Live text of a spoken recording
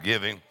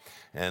giving,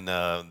 and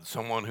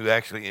someone who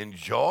actually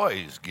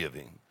enjoys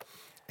giving,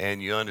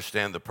 and you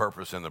understand the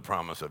purpose and the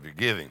promise of your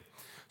giving.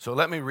 So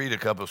let me read a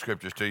couple of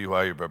scriptures to you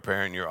while you're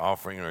preparing your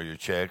offering or your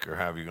check or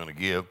however you're going to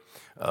give.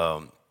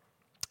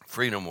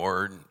 Freedom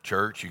Word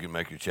Church, you can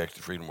make your checks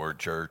to Freedom Word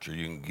Church, or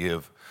you can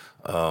give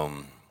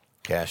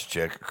cash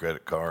check or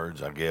credit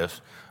cards, I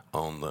guess,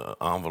 on the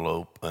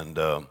envelope.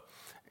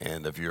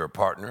 And if you're a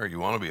partner, you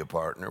want to be a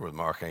partner with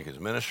Mark Hankins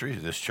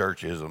Ministries, this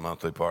church is a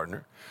monthly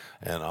partner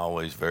and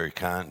always very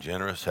kind,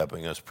 generous,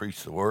 helping us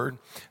preach the word.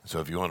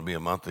 So if you want to be a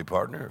monthly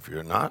partner, if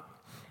you're not,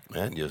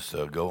 man, just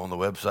go on the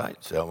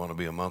website, say I want to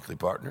be a monthly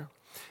partner.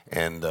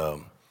 And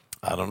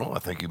I don't know, I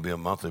think you'd be a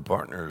monthly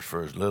partner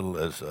for as little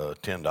as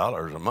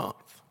 $10 a month.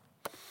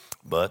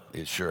 But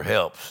it sure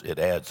helps. It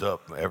adds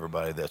up for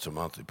everybody that's a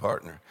monthly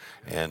partner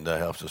and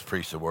helps us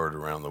preach the word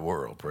around the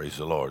world. Praise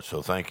the Lord.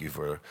 So thank you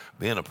for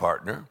being a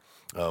partner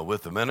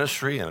with the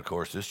ministry and, of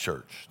course, this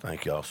church.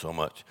 Thank you all so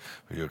much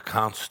for your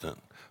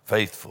constant,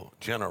 faithful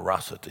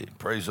generosity.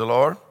 Praise the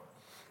Lord.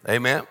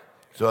 Amen.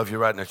 So if you're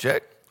writing a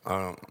check,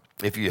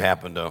 if you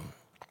happen to,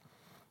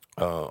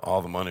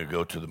 all the money will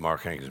go to the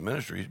Mark Hankins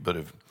Ministries, but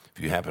if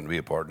you happen to be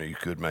a partner, you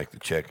could make the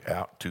check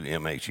out to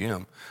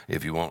MHM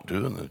if you want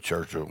to, and the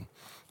church will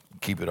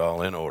keep it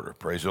all in order.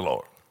 Praise the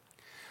Lord.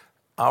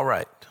 All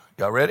right.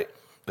 Y'all ready?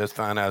 Let's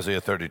find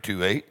Isaiah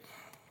 32:8.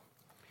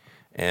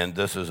 And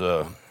this is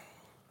a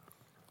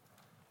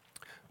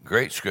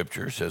great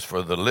scripture. It says,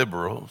 for the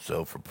liberal,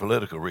 so for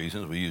political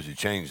reasons, we usually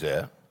change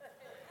that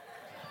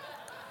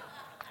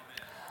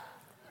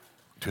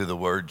to the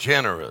word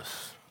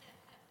generous.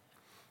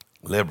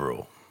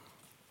 Liberal.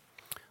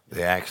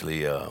 They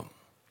actually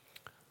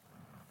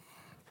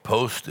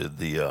posted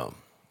the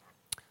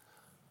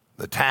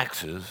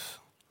taxes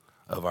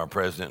of our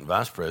president and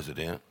vice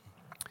president,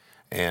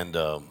 and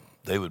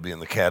they would be in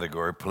the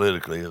category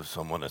politically of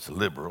someone that's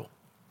liberal,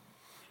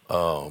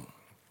 or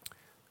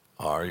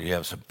you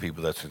have some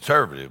people that's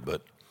conservative.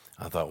 But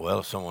I thought, well,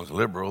 if someone's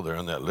liberal, they're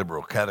in that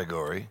liberal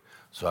category.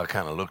 So I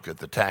kind of looked at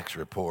the tax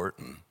report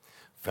and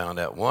found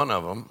out one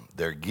of them,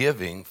 their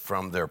giving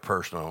from their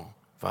personal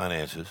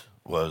finances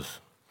was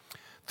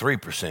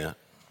 3%.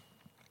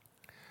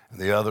 And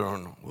the other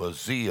one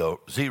was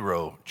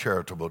zero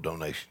charitable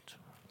donations.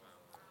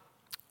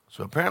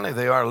 So apparently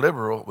they are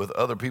liberal with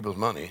other people's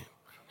money,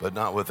 but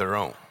not with their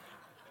own.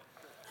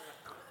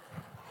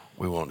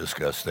 We won't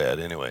discuss that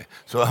anyway.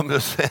 So I'm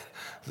just saying,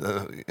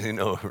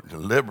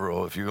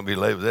 liberal, if you're going to be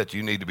labeled that,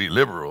 you need to be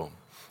liberal.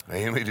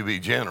 And you need to be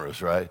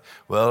generous, right?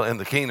 Well, in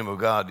the kingdom of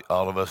God,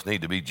 all of us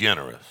need to be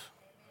generous.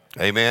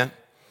 Amen?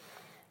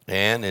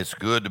 And it's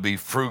good to be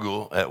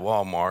frugal at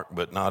Walmart,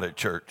 but not at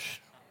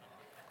church.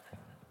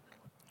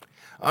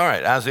 All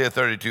right, Isaiah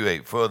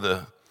 32:8. For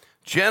the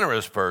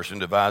generous person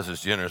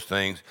devises generous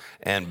things,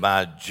 and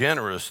by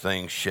generous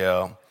things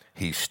shall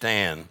he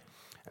stand.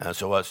 And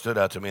so what stood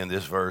out to me in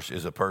this verse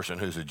is a person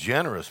who's a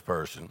generous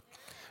person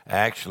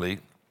actually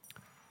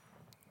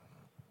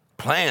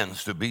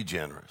plans to be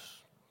generous.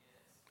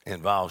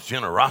 Involves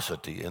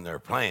generosity in their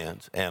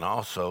plans, and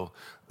also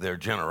their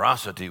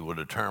generosity will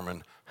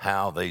determine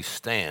how they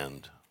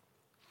stand.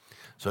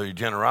 So your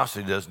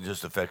generosity doesn't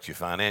just affect you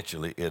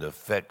financially, it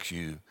affects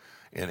you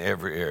in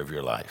every area of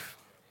your life.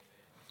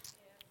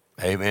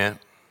 Amen.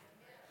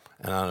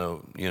 And I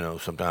know,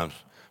 sometimes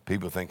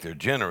people think they're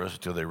generous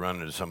until they run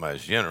into somebody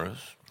who's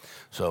generous.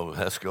 So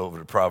let's go over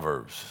to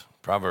Proverbs.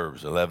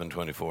 Proverbs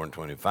 11:24 and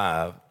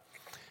 25.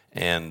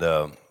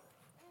 And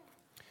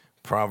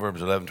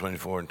Proverbs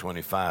 11:24 and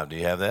 25. Do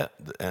you have that?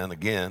 And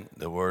again,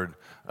 the word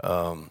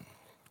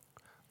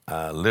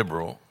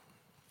liberal.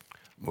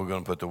 We're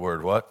going to put the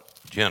word what?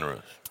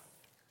 Generous.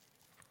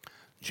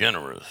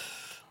 Generous.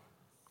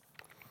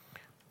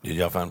 Did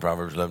y'all find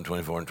Proverbs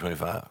 11:24 and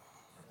 25?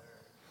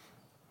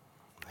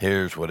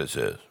 Here's what it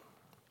says.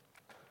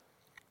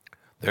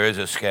 There is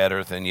that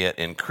scattereth and yet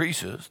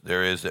increases.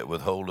 There is that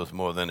withholdeth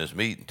more than is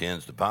meet and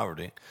tends to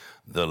poverty.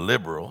 The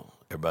liberal,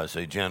 everybody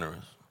say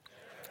generous.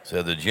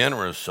 So the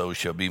generous soul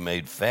shall be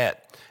made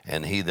fat,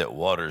 and he that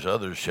waters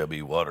others shall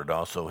be watered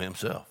also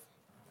himself.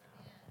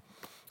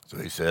 So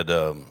he said,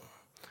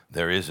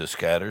 there is that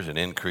scatters and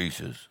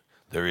increases.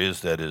 There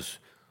is that is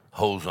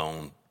holds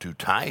on too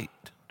tight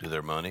to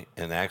their money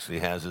and actually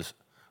has this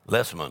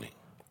less money.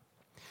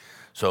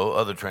 So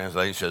other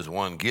translation says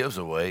one gives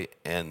away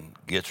and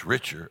gets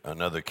richer,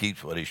 another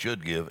keeps what he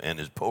should give and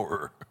is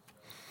poorer.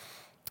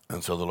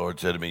 And so the Lord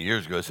said to me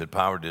years ago, he said,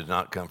 power does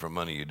not come from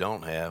money you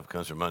don't have, it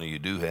comes from money you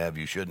do have,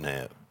 you shouldn't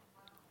have.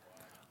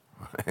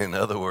 In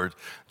other words,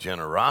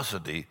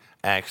 generosity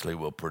actually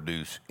will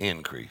produce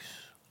increase.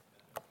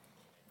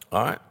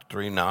 All right,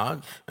 3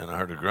 nods, and I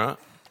heard a grunt.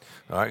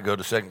 All right, go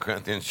to 2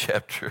 Corinthians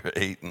chapter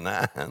 8 and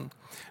 9.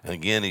 And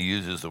again, he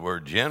uses the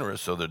word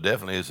generous, so there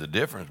definitely is a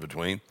difference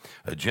between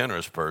a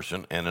generous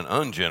person and an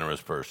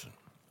ungenerous person.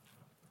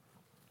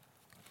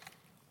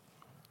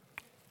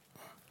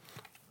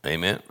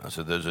 Amen. I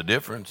said there's a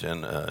difference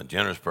in a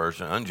generous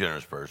person,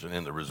 ungenerous person,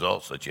 in the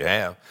results that you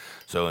have.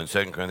 So in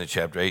 2 Corinthians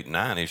chapter 8 and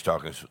 9, he's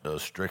talking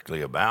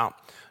strictly about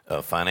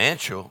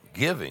financial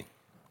giving.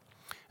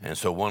 And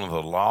so one of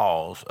the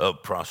laws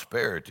of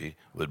prosperity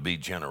would be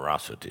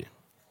generosity.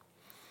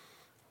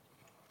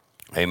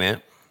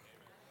 Amen.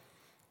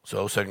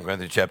 So 2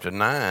 Corinthians chapter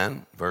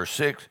 9, verse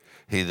 6,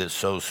 he that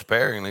sows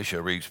sparingly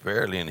shall reap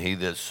sparingly, and he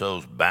that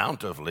sows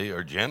bountifully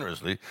or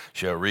generously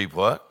shall reap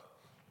what?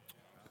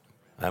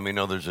 I mean,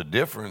 no, there's a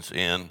difference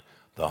in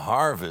the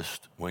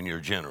harvest when you're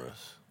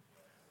generous.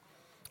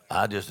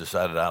 I just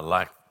decided I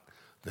like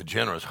the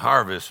generous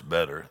harvest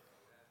better.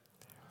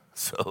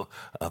 So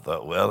I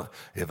thought, well,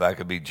 if I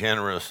could be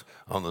generous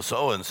on the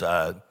sowing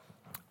side,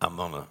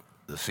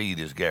 the seed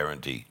is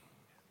guaranteed.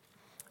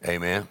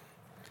 Amen.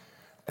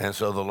 And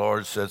so the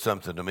Lord said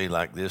something to me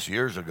like this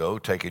years ago,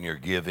 taking your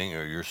giving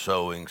or your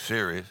sowing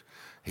serious.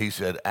 He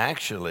said,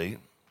 actually,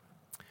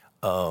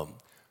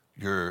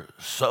 your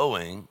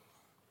sowing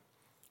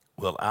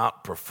will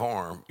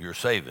outperform your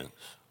savings.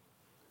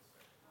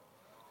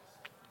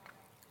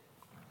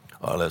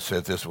 Or let's say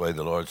it this way,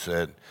 the Lord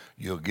said,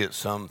 you'll get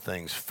some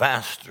things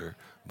faster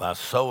by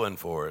sowing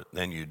for it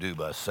than you do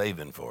by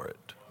saving for it.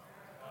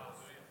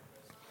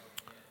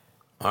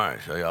 All right,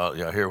 so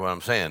y'all hear what I'm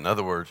saying. In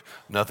other words,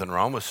 nothing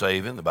wrong with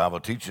saving. The Bible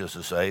teaches us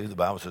to save. The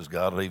Bible says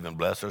God will even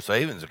bless our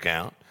savings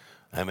account.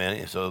 I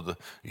mean, so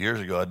years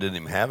ago I didn't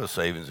even have a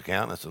savings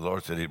account. That's the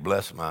Lord said he'd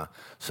bless my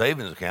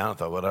savings account. I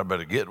thought, well, I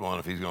better get one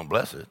if he's going to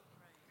bless it.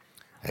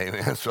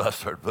 Amen. So I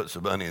started putting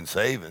some money in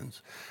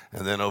savings.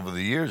 And then over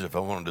the years, if I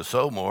wanted to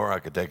sow more, I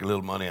could take a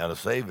little money out of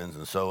savings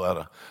and sow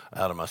out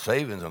of my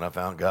savings. And I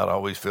found God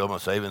always filled my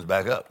savings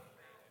back up.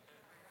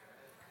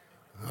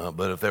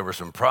 But if there were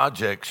some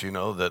projects,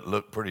 that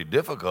looked pretty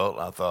difficult,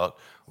 I thought,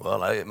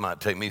 well, it might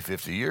take me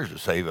 50 years to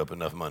save up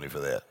enough money for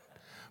that.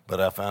 But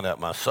I found out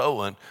my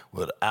sowing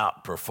would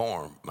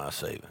outperform my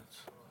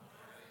savings.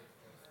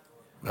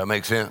 That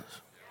makes sense?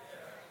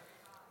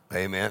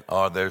 Amen.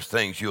 Or there's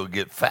things you'll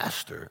get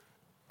faster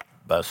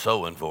by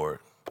sowing for it.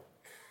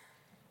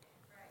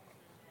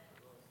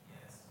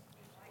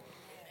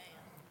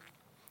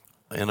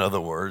 In other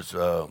words,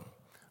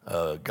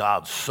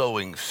 God's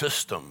sowing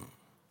system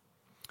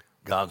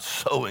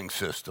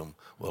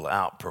will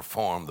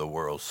outperform the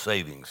world's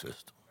saving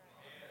system.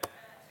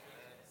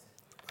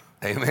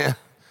 Amen.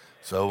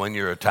 So when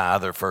you're a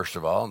tither, first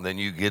of all, and then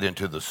you get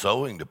into the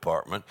sowing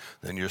department,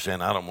 then you're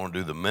saying, I don't want to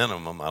do the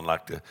minimum. I'd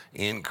like to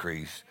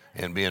increase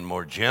in being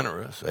more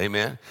generous.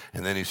 Amen.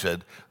 And then he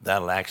said,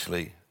 that'll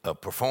actually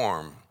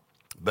perform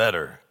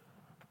better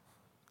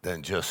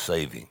than just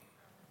saving.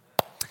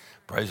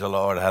 Praise the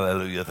Lord.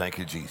 Hallelujah. Thank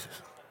you, Jesus.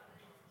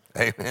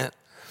 Amen.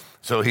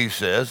 So he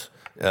says,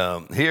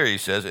 here he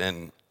says,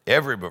 and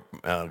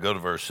go to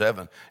verse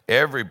 7,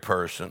 every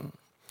person,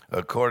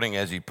 according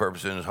as he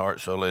purposed in his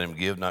heart, so let him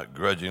give, not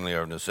grudgingly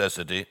or of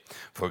necessity,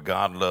 for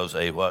God loves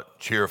a what?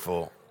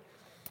 Cheerful,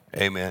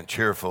 amen,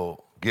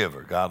 cheerful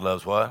giver. God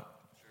loves what?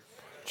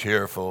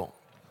 Cheerful.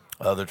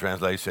 Other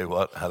translations say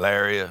what?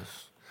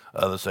 Hilarious.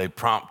 Others say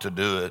prompt to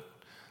do it,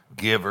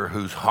 giver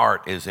whose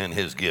heart is in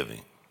his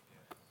giving.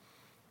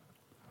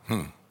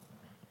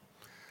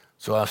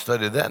 So I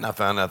studied that and I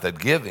found out that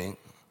giving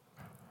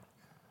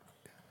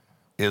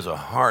is a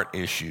heart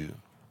issue.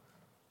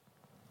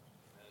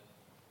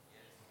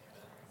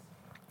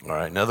 All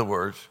right, in other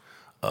words,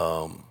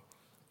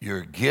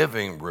 your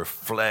giving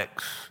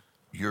reflects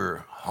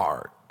your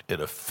heart.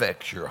 It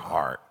affects your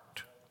heart.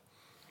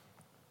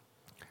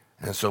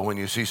 And so when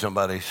you see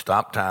somebody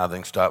stop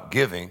tithing, stop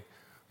giving,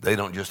 they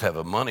don't just have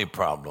a money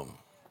problem.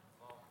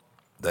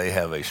 They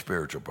have a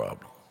spiritual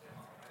problem.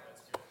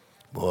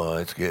 Boy,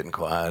 it's getting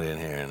quiet in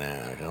here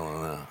now. I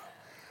don't know.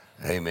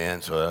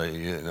 Amen. So,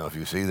 if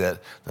you see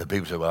that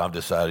people say, well, I've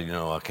decided,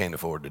 I can't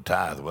afford to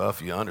tithe. Well,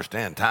 if you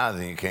understand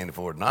tithing, you can't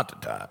afford not to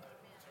tithe.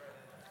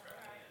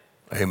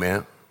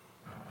 Amen.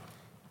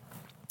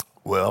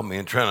 Well, me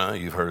and Trina,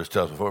 you've heard us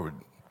tell us before,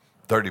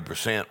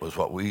 30% was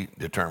what we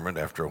determined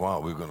after a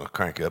while. We were going to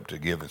crank up to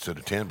give instead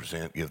of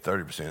 10%, give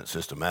 30%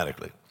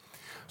 systematically.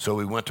 So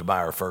we went to buy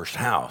our first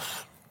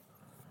house.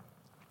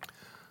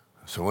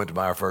 So we went to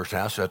buy our first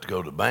house. I had to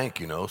go to the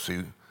bank,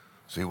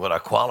 see what I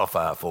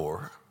qualify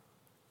for.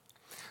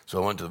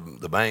 So I went to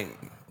the bank,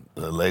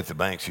 the lady at the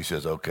bank, she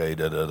says, okay,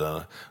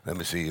 let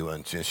me see you.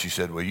 And she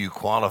said, well, you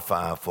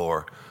qualify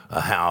for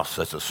a house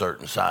that's a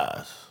certain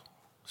size,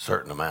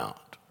 certain amount.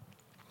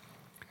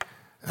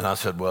 And I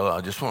said, well,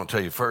 I just want to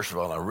tell you, first of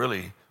all, I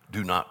really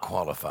do not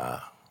qualify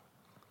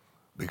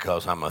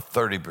because I'm a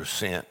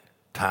 30%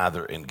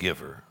 tither and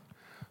giver.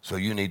 So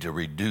you need to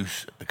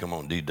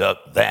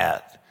deduct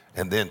that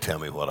and then tell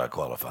me what I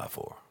qualify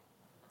for.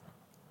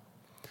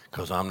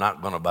 Because I'm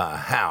not going to buy a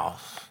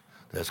house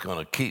that's going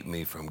to keep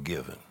me from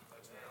giving.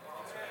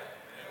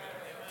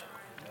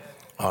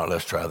 All right,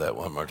 let's try that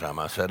one more time.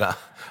 I said,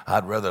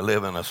 I'd rather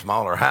live in a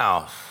smaller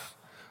house,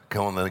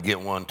 come on, than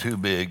get one too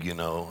big,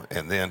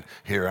 and then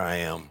here I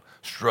am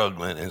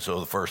struggling. And so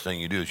the first thing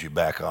you do is you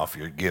back off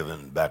your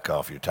giving, back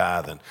off your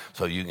tithing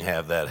so you can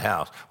have that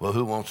house. Well,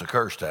 who wants a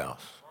cursed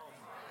house?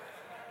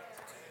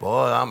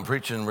 Boy, I'm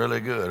preaching really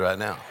good right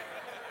now.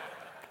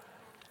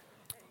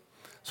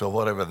 So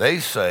whatever they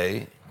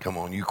say Come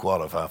on, you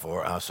qualify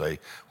for it. I say,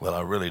 well,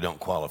 I really don't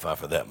qualify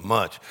for that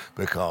much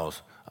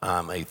because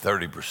I'm a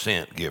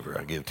 30% giver.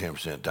 I give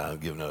 10% time,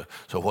 give another.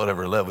 So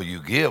whatever level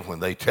you give, when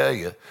they tell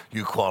you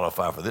you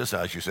qualify for this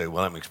house, you say,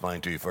 well, let me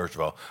explain to you, first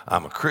of all,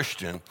 I'm a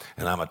Christian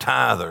and I'm a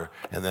tither,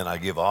 and then I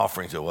give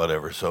offerings or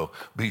whatever. So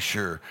be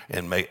sure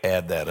and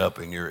add that up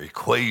in your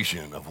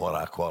equation of what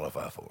I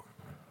qualify for.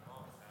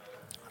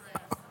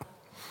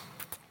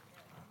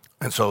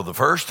 And so the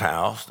first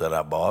house that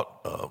I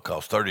bought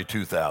cost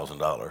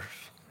 $32,000.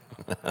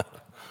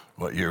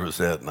 What year was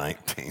that?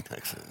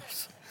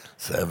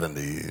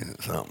 1970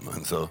 something.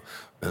 And so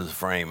it was a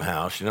frame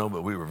house,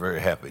 but we were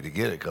very happy to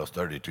get it. It cost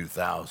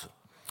 $32,000.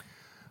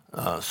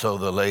 So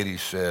the lady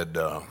said,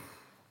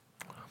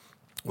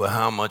 well,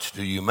 how much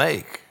do you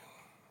make?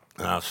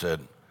 And I said,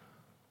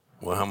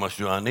 well, how much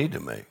do I need to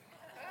make?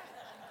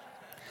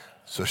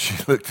 So she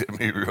looked at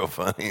me real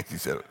funny and she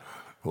said,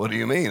 what do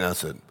you mean? I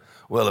said,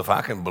 well, if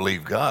I can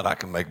believe God, I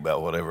can make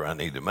about whatever I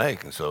need to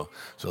make. And so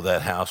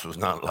that house was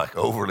not like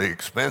overly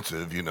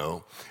expensive,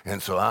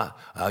 And so I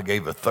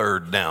gave a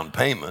third down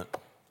payment,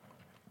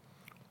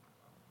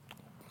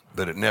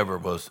 but it never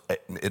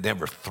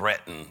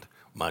threatened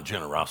my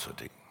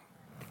generosity.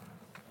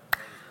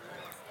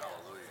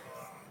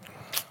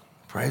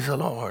 Praise the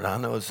Lord. I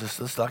know it's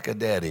just like a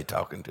daddy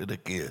talking to the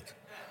kids.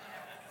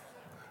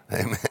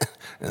 Amen.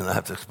 And I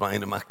have to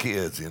explain to my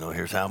kids,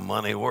 here's how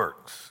money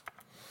works.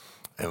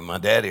 And my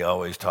daddy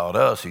always taught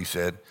us, he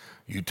said,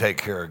 you take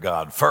care of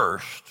God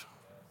first.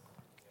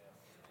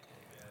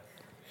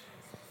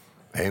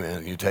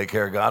 Amen. You take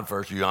care of God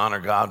first. You honor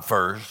God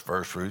first.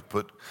 First fruit.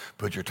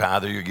 Put your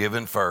tithe or your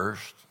giving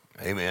first.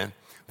 Amen.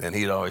 Then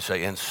he'd always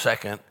say, and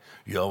second,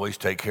 you always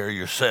take care of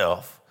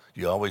yourself.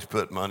 You always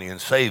put money in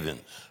savings.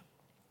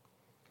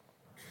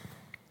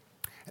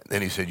 And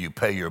then he said, you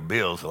pay your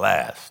bills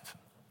last.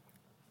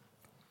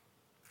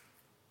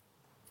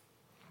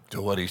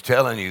 So what he's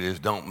telling you is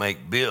don't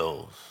make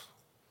bills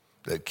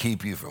that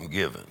keep you from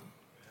giving.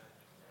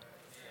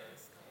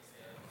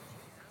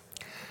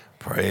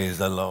 Praise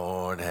the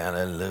Lord.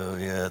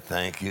 Hallelujah.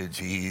 Thank you,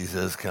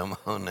 Jesus. Come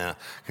on now.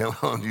 Come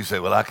on. You say,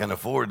 well, I can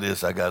afford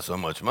this. I got so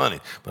much money.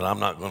 But I'm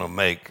not going to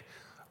make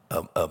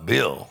a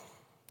bill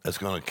that's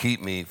going to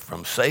keep me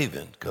from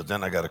saving, because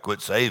then I got to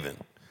quit saving.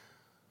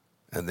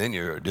 And then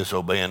you're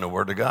disobeying the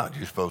word of God.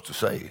 You're supposed to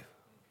save.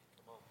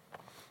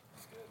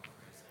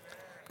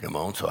 Come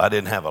on. So I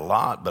didn't have a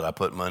lot, but I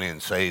put money in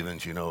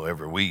savings,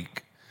 every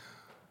week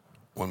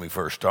when we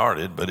first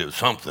started, but it was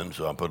something.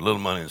 So I put a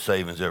little money in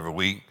savings every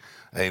week.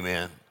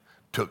 Amen.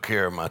 Took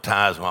care of my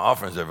tithes, my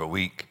offerings every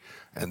week,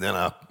 and then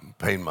I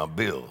paid my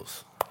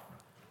bills.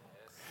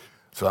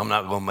 So I'm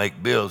not going to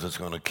make bills that's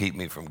going to keep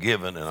me from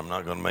giving, and I'm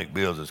not going to make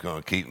bills that's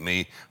going to keep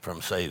me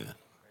from saving.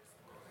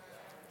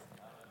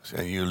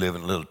 So you're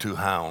living a little too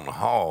high on the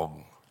hog.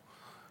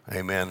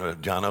 Amen.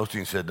 John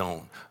Osteen said,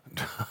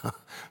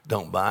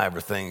 don't buy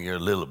everything your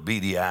little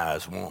beady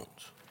eyes wants.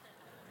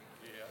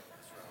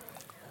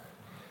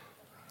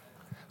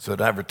 So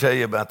did I ever tell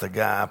you about the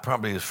guy?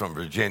 Probably is from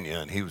Virginia,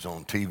 and he was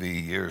on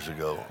TV years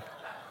ago.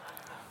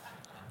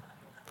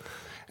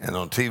 And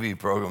on TV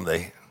program,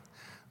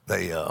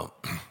 they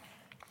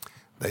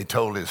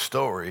told his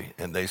story,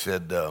 and they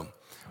said,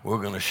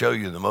 we're going to show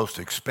you the most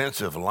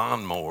expensive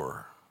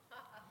lawnmower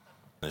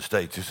in the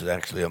States. This is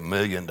actually $1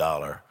 million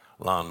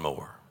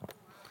lawnmower.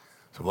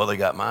 So, well, they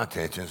got my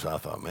attention, so I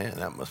thought, man,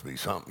 that must be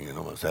something,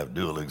 must have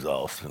dual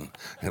exhaust and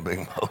a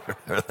big motor.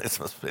 This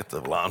must be the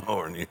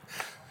lawnmower.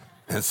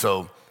 And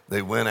so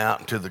they went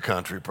out into the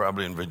country,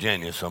 probably in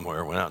Virginia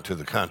somewhere, went out into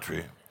the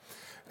country,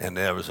 and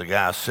there was a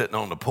guy sitting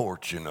on the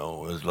porch,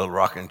 with his little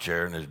rocking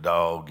chair and his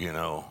dog,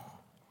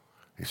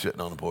 He's sitting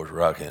on the porch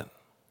rocking.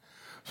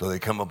 So they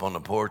come up on the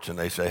porch and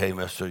they say, hey,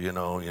 mister, they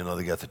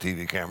got the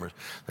TV cameras.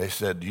 They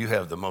said, you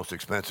have the most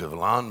expensive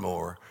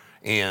lawnmower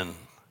in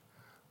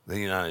the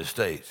United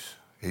States.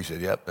 He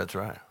said, yep, that's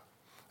right.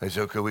 They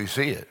said, could we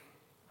see it?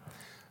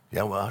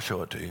 Yeah, well, I'll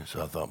show it to you.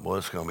 So I thought, boy,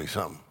 it's going to be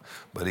something.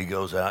 But he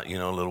goes out,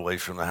 a little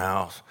ways from the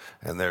house,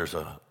 and there's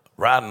a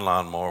riding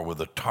lawnmower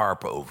with a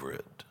tarp over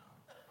it.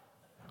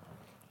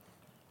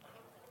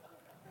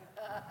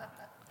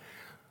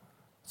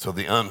 So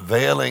the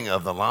unveiling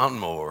of the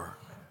lawnmower,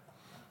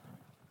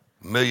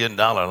 $1 million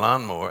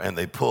lawnmower, and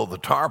they pull the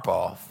tarp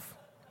off,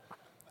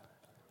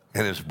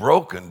 and it's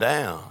broken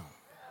down,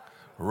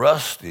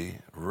 rusty,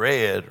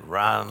 red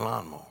riding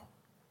lawnmower.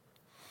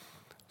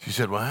 She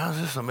said, well,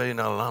 how's this $1 million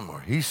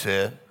lawnmower? He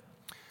said,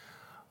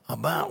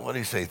 about,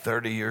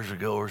 30 years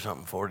ago or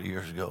something, 40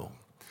 years ago,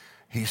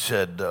 he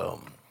said,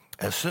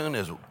 as soon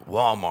as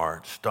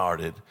Walmart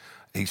started,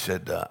 he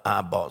said,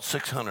 I bought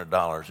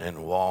 $600 in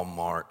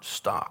Walmart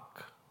stock.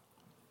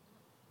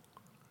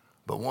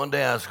 But one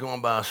day I was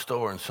going by a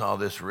store and saw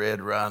this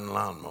red riding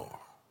lawnmower.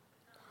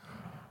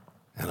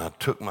 And I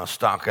took my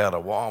stock out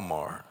of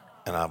Walmart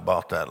and I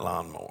bought that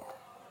lawnmower.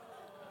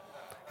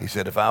 He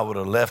said, if I would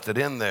have left it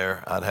in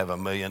there, I'd have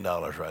 $1 million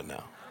right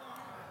now.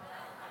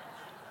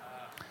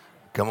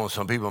 Come on,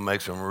 some people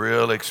make some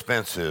real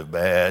expensive,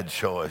 bad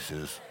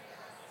choices.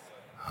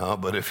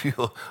 But if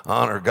you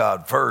honor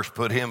God first,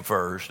 put him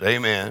first,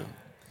 amen.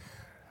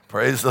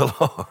 Praise the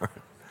Lord.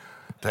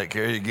 Take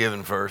care of your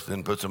giving first,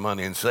 then put some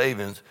money in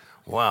savings.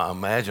 Wow,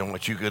 imagine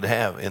what you could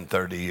have in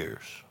 30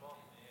 years.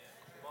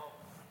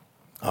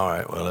 All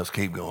right, well, let's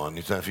keep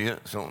going.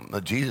 So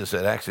Jesus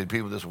said, actually,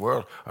 people of this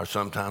world are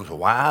sometimes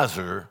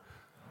wiser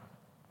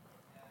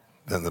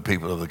than the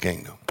people of the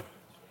kingdom.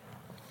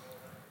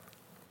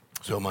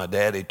 So my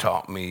daddy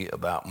taught me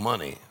about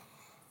money.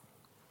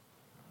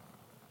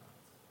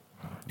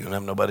 You don't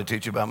have nobody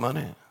teach you about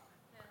money?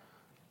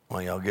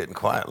 Why y'all getting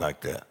quiet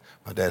like that?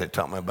 My daddy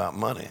taught me about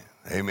money.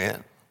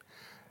 Amen.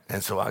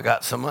 And so I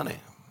got some money.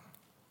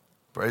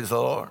 Praise the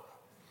Lord.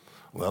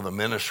 Well, the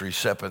ministry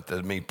separate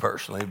than me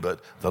personally,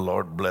 but the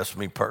Lord blessed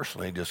me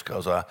personally just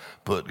because I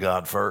put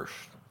God first.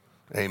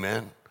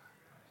 Amen.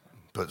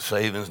 Put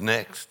savings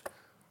next,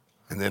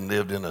 and then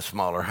lived in a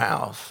smaller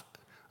house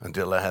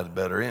until I had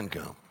better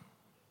income.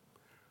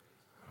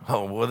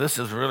 Oh, well, this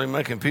is really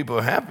making people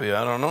happy.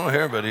 I don't know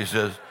here, but he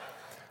says,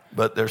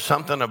 but there's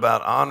something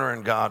about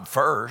honoring God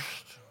first.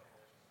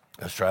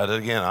 Let's try that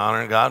again.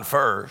 Honoring God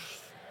first.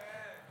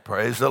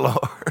 Praise the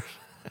Lord.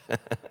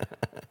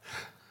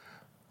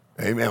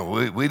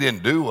 Amen. We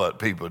didn't do what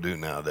people do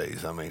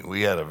nowadays. I mean,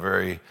 we had a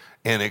very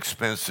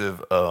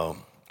inexpensive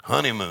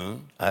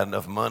honeymoon. I had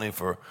enough money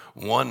for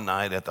one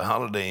night at the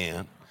Holiday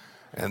Inn.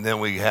 And then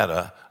we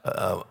had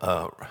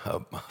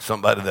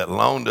somebody that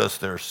loaned us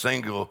their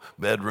single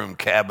bedroom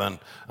cabin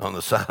on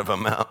the side of a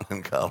mountain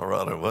in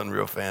Colorado. It wasn't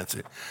real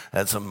fancy.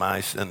 Had some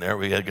mice in there.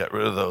 We had got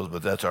rid of those,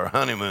 but that's our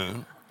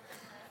honeymoon.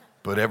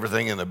 Put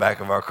everything in the back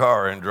of our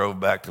car and drove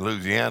back to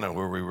Louisiana,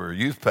 where we were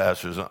youth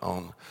pastors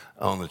on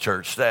the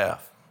church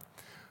staff.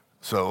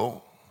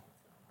 So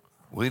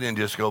we didn't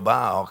just go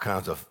buy all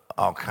kinds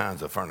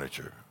of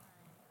furniture.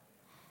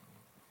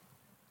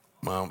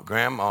 My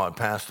grandma had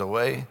passed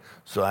away,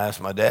 so I asked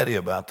my daddy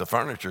about the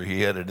furniture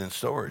he had it in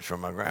storage for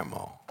my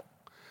grandma.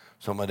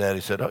 So my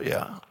daddy said, oh,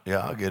 yeah,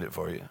 I'll get it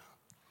for you.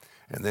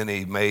 And then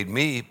he made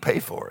me pay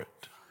for it.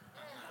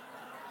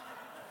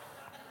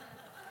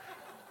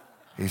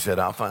 He said,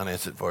 I'll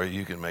finance it for you.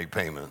 You can make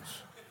payments.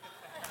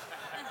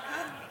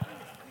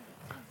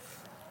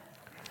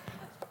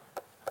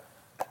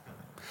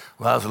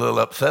 Well, I was a little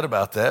upset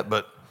about that,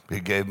 but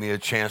he gave me a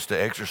chance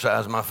to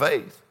exercise my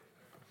faith.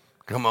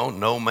 Come on,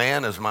 no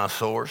man is my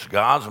source.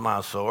 God's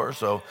my source.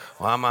 So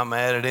why am I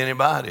mad at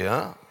anybody,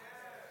 huh?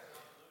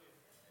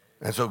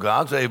 And so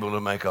God's able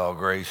to make all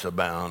grace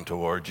abound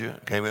towards you.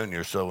 Came in,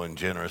 you're sowing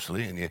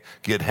generously, and you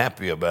get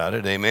happy about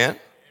it. Amen?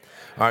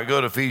 All right,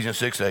 go to Ephesians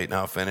 6:8, and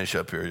I'll finish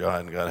up here. Y'all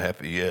hadn't got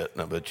happy yet,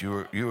 no, but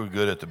you were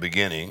good at the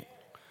beginning.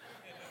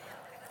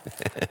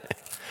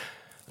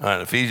 All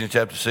right, Ephesians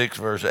chapter 6,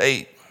 verse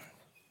 8.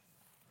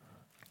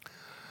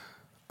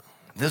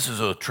 This is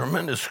a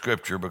tremendous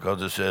scripture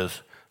because it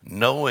says,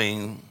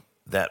 knowing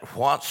that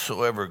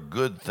whatsoever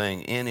good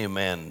thing any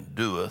man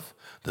doeth,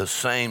 the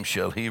same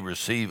shall he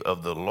receive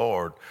of the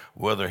Lord,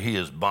 whether he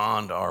is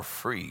bond or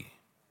free.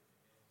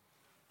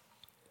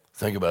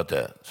 Think about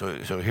that.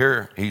 So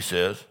here he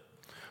says,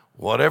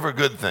 whatever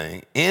good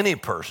thing any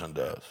person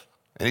does,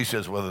 and he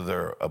says whether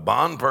they're a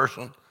bond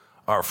person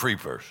or a free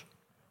person.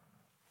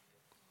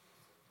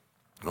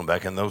 Going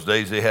back in those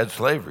days, they had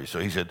slavery. So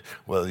he said,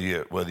 whether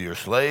you're a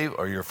slave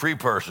or you're a free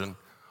person,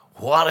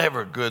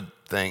 whatever good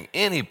thing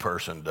any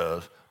person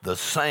does, the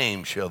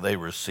same shall they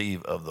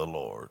receive of the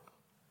Lord.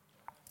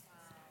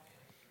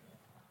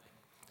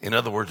 In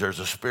other words, there's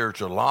a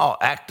spiritual law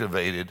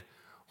activated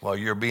while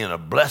you're being a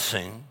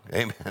blessing,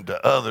 amen,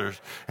 to others.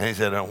 And he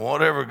said, and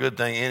whatever good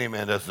thing any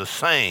man does, the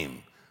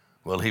same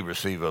will he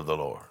receive of the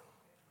Lord.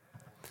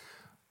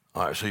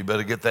 All right, so you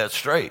better get that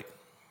straight.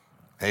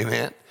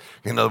 Amen.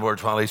 In other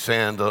words, while he's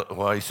saying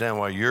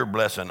while you're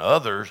blessing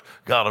others,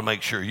 God will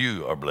make sure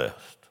you are blessed.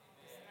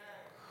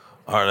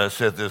 All right, let's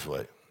say it this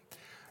way.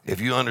 If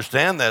you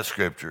understand that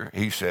scripture,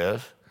 he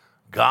says,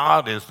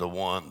 God is the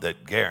one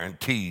that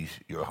guarantees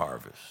your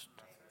harvest.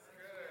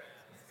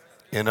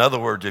 In other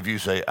words, if you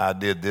say, I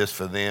did this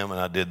for them and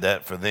I did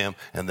that for them,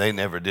 and they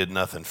never did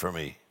nothing for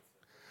me.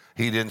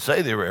 He didn't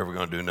say they were ever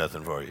going to do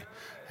nothing for you.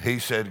 He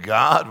said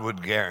God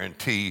would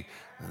guarantee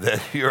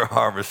that your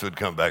harvest would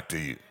come back to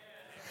you.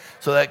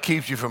 So that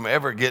keeps you from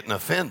ever getting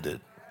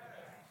offended.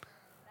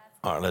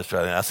 All right, let's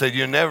try that. I said,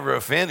 you're never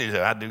offended. You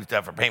say, I do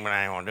stuff for people, and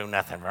they ain't going to do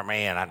nothing for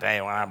me. And I tell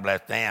you, when I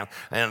bless them,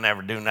 they'll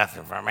never do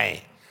nothing for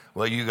me.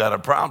 Well, you got a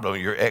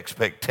problem. Your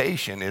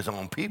expectation is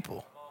on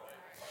people.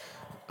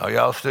 Are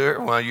y'all still here?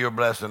 While you're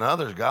blessing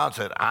others, God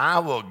said, I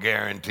will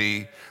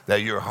guarantee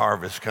that your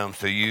harvest comes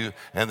to you,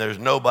 and there's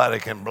nobody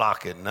can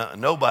block it.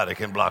 Nobody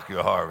can block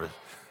your harvest.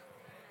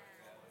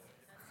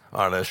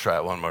 All right, let's try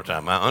it one more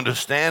time. My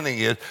understanding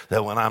is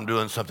that when I'm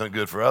doing something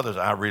good for others,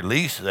 I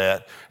release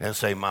that and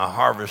say my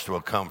harvest will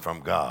come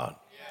from God.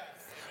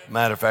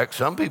 Matter of fact,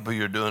 some people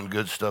you're doing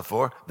good stuff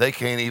for, they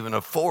can't even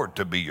afford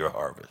to be your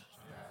harvest.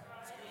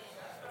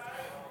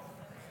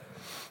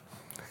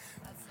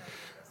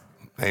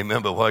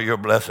 Amen. But while you're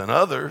blessing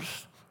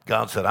others,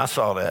 God said, I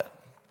saw that.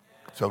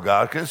 So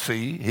God can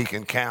see, he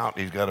can count.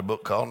 He's got a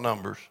book called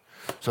Numbers.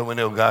 So we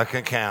know God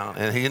can count,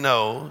 and he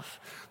knows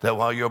that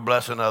while you're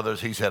blessing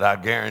others, he said, I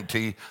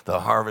guarantee the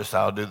harvest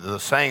I'll do, the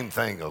same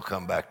thing will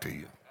come back to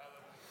you.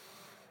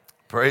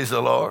 Praise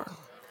the Lord.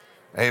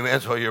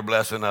 Amen. So you're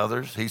blessing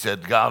others. He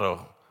said,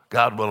 God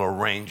will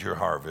arrange your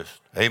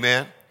harvest.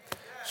 Amen.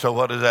 So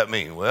what does that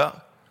mean?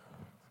 Well,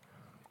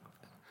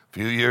 a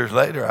few years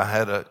later, I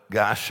had a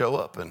guy show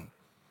up, and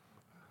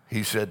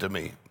he said to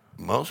me,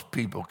 most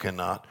people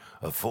cannot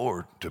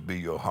afford to be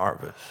your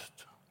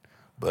harvest,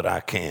 but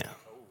I can.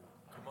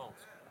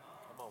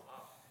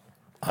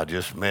 I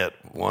just met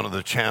one of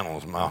the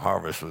channels my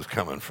harvest was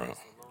coming from.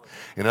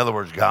 In other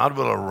words, God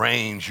will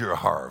arrange your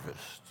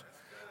harvest.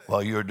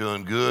 While you're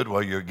doing good,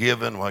 while you're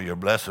giving, while you're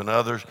blessing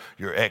others,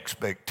 your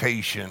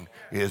expectation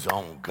is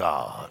on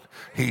God.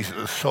 He's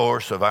the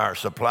source of our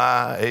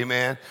supply.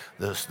 Amen.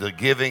 The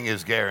giving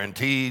is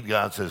guaranteed.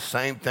 God says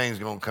same thing's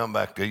going to come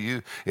back to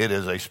you. It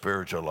is a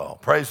spiritual law.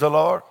 Praise the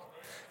Lord.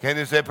 Can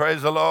you say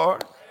praise the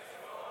Lord?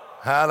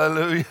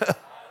 Hallelujah.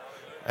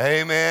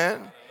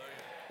 Amen.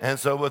 And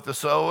so with the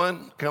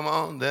sowing, come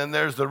on, then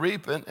there's the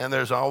reaping, and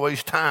there's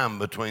always time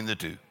between the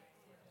two.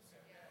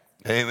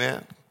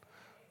 Amen.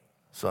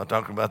 So I'm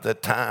talking about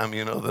that time,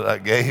 that I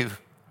gave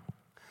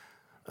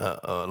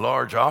a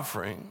large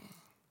offering,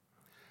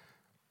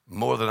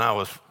 more than I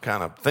was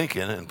kind of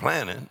thinking and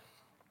planning,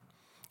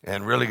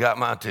 and really got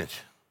my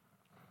attention.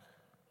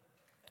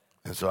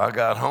 And so I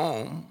got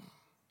home,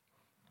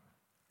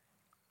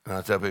 and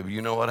I tell people,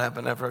 you know what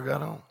happened after I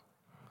got home?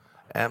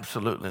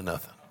 Absolutely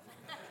nothing.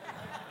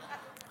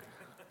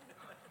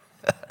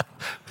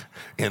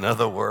 In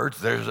other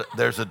words,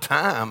 there's a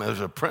time,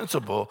 there's a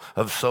principle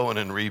of sowing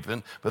and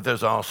reaping, but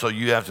there's also,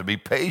 you have to be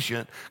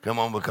patient, come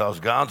on, because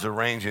God's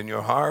arranging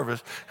your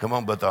harvest, come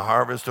on, but the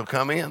harvest will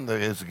come in.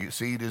 The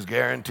seed is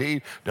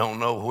guaranteed. Don't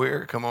know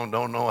where, come on,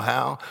 don't know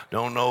how,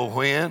 don't know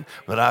when,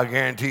 but I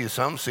guarantee you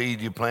some seed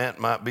you plant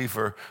might be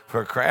for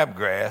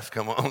crabgrass,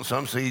 come on,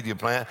 some seed you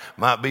plant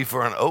might be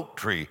for an oak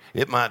tree.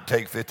 It might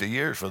take 50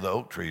 years for the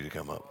oak tree to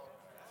come up.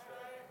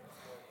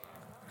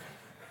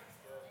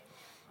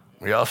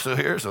 Are y'all still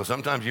here? So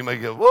sometimes you may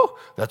go, whoa,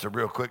 that's a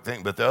real quick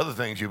thing. But the other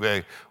things you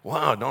may,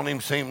 wow, it don't even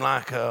seem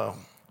like,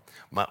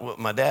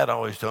 my dad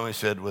always told me, he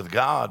said, with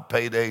God,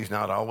 payday's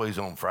not always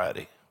on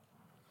Friday.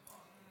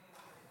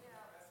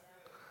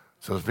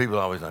 So people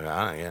always like,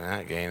 I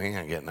ain't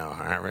getting no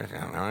harvest.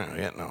 I ain't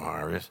getting no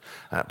harvest.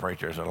 That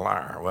preacher's a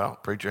liar. Well,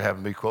 preacher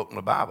haven't been quoting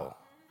the Bible.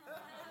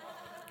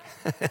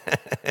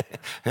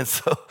 And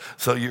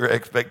so your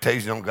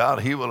expectation on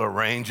God, he will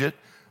arrange it.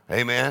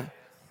 Amen.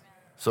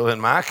 So in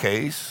my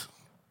case,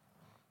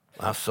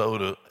 I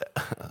sowed a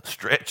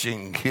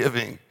stretching,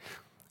 giving,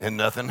 and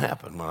nothing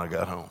happened when I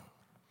got home.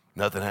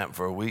 Nothing happened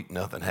for a week.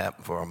 Nothing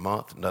happened for a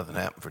month. Nothing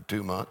happened for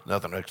 2 months.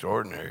 Nothing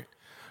extraordinary.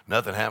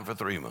 Nothing happened for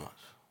 3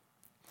 months.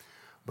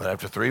 But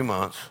after 3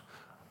 months,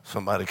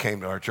 somebody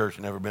came to our church,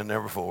 never been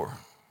there before,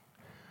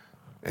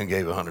 and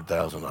gave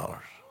 $100,000.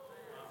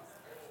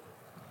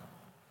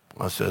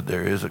 I said,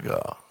 there is a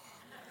God.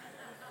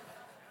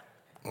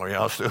 Are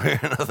y'all still here?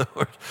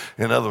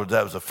 In other words,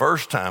 that was the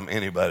first time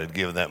anybody had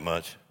given that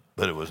much,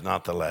 but it was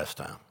not the last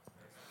time.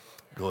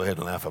 Go ahead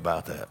and laugh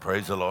about that.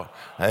 Praise the Lord.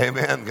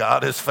 Amen.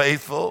 God is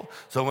faithful.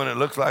 So when it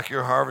looks like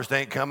your harvest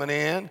ain't coming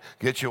in,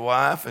 get your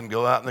wife and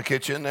go out in the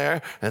kitchen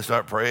there and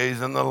start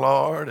praising the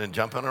Lord and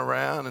jumping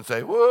around and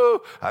say,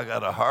 whoa, I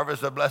got a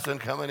harvest of blessing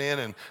coming in,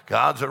 and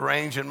God's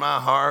arranging my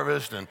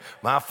harvest, and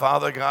my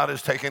Father God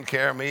is taking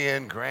care of me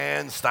in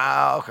grand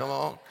style. Come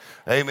on.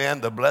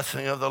 Amen. The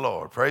blessing of the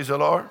Lord. Praise the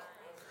Lord.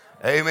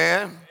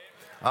 Amen.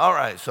 All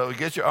right, so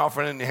get your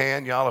offering in your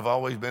hand. Y'all have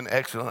always been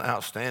excellent,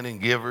 outstanding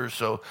givers,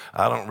 so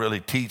I don't really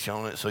teach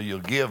on it so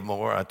you'll give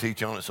more. I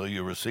teach on it so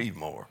you'll receive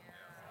more.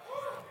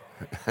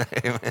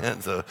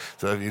 Amen. So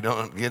if you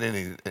don't get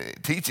any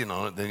teaching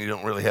on it, then you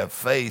don't really have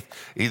faith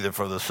either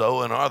for the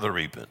sowing or the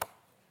reaping.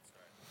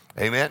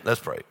 Amen.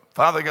 Let's pray.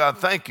 Father God,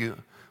 thank you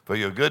for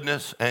your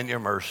goodness and your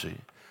mercy.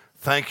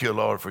 Thank you,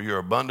 Lord, for your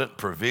abundant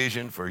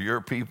provision for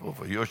your people,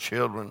 for your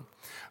children.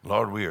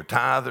 Lord, we are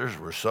tithers,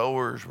 we're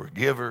sowers, we're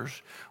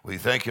givers. We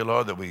thank you,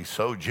 Lord, that we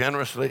sow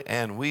generously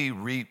and we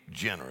reap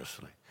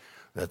generously,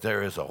 that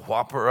there is a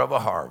whopper of a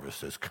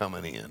harvest that's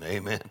coming in.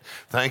 Amen.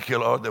 Thank you,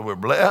 Lord, that we're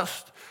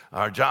blessed.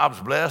 Our job's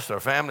blessed, our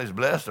family's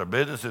blessed, our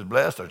business is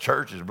blessed, our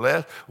church is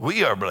blessed.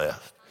 We are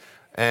blessed,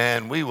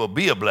 and we will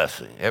be a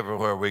blessing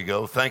everywhere we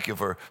go. Thank you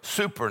for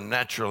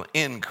supernatural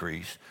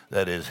increase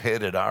that is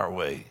headed our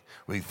way.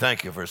 We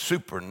thank you for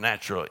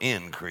supernatural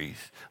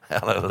increase.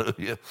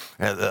 Hallelujah.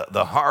 And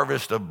the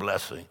harvest of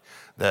blessing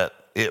that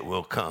it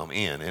will come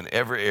in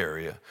every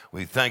area.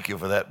 We thank you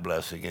for that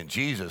blessing. In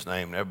Jesus'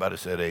 name, and everybody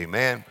said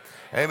amen.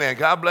 Amen.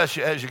 God bless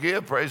you as you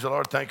give. Praise the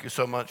Lord. Thank you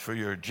so much for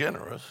your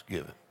generous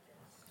giving.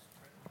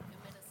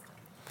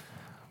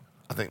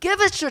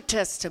 Give us your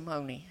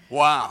testimony.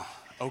 Wow.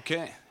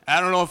 Okay. I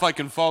don't know if I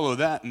can follow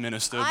that,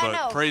 Minister,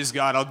 but praise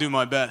God, I'll do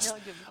my best.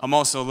 I'm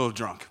also a little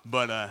drunk,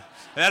 but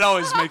that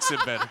always makes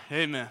it better.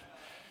 Amen.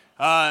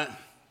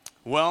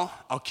 Well,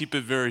 I'll keep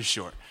it very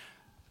short.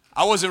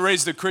 I wasn't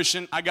raised a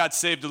Christian. I got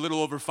saved a little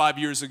over 5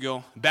 years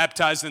ago,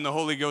 baptized in the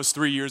Holy Ghost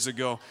 3 years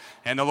ago,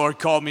 and the Lord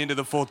called me into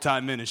the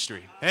full-time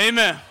ministry.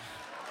 Amen.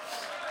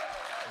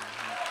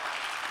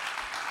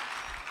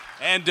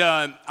 And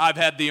I've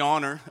had the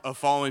honor of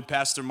following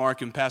Pastor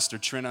Mark and Pastor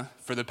Trina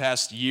for the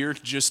past year,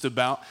 just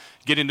about,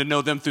 getting to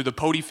know them through the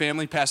Pody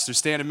family, Pastor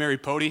Stan and Mary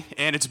Pody,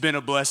 and it's been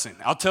a blessing.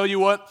 I'll tell you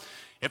what,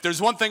 if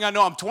there's one thing I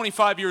know, I'm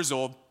 25 years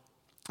old,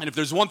 and if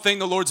there's one thing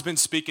the Lord's been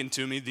speaking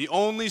to me, the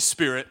only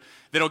spirit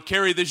that'll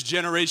carry this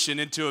generation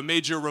into a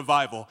major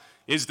revival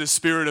is the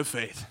spirit of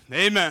faith.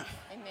 Amen.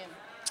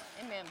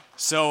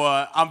 So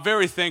I'm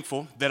very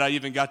thankful that I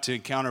even got to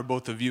encounter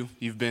both of you.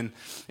 You've been,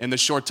 in the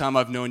short time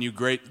I've known you,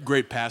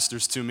 great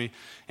pastors to me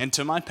and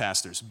to my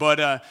pastors.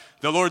 But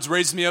the Lord's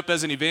raised me up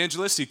as an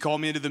evangelist. He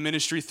called me into the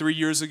ministry 3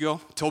 years ago,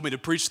 told me to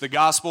preach the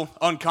gospel,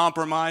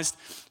 uncompromised,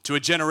 to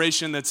a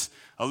generation that's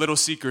a little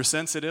seeker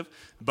sensitive.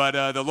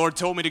 But the Lord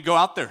told me to go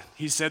out there.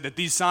 He said that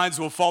these signs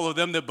will follow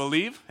them that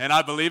believe, and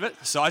I believe it.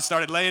 So I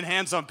started laying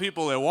hands on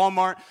people at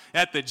Walmart,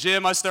 at the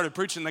gym. I started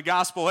preaching the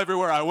gospel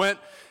everywhere I went,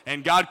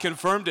 and God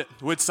confirmed it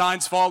with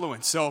signs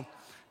following. So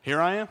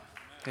here I am.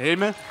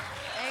 Amen.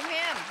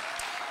 Amen.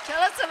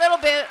 Tell us a little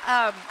bit.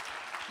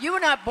 You were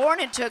not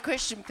born into a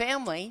Christian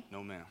family.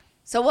 No, ma'am.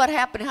 So what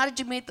happened? How did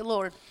you meet the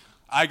Lord?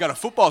 I got a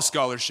football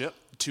scholarship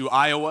to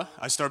Iowa.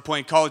 I started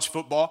playing college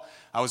football.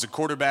 I was a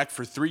quarterback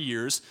for 3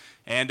 years,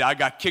 and I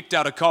got kicked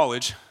out of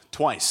college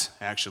twice,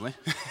 actually.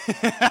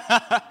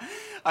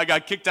 I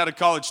got kicked out of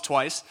college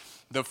twice.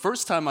 The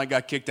first time I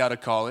got kicked out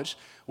of college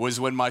was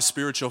when my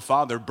spiritual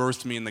father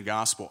birthed me in the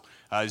gospel.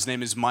 His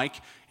name is Mike,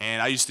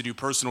 and I used to do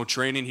personal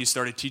training. He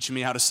started teaching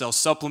me how to sell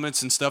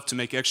supplements and stuff to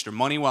make extra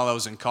money while I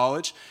was in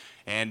college,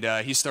 and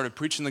he started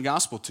preaching the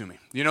gospel to me.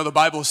 You know, the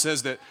Bible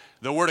says that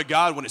the word of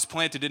God, when it's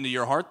planted into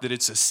your heart, that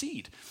it's a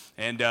seed.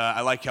 And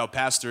I like how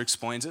Pastor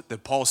explains it,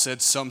 that Paul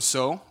said, some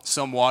sow,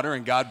 some water,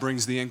 and God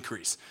brings the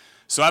increase.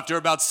 So after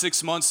about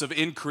 6 months of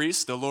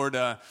increase, the Lord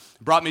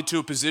brought me to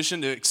a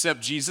position to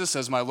accept Jesus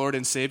as my Lord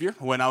and Savior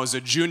when I was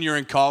a junior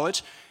in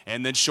college.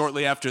 And then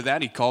shortly after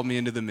that, he called me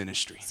into the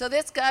ministry. So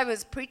this guy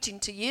was preaching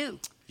to you.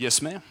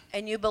 Yes, ma'am.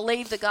 And you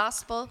believed the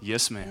gospel?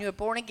 Yes, ma'am. And you were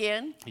born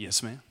again?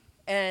 Yes, ma'am.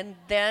 And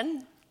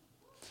then?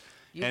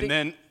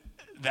 Then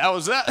that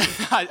was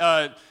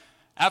that.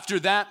 After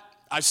that,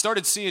 I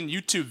started seeing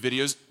YouTube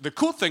videos. The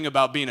cool thing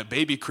about being a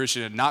baby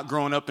Christian and not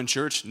growing up in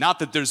church, not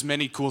that there's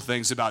many cool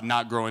things about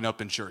not growing up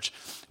in church,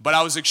 but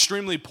I was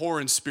extremely poor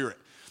in spirit.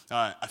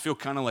 I feel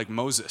kind of like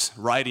Moses,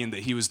 writing that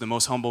he was the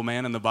most humble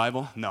man in the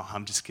Bible. No,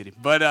 I'm just kidding.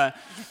 But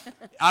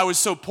I was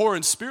so poor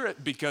in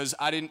spirit because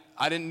I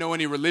didn't know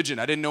any religion.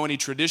 I didn't know any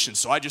tradition.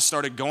 So I just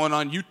started going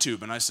on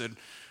YouTube, and I said,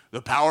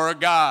 the power of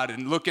God,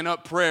 and looking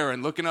up prayer,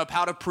 and looking up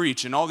how to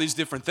preach, and all these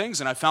different things,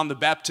 and I found the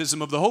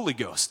baptism of the Holy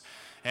Ghost.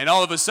 And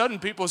all of a sudden,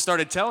 people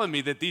started telling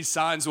me that these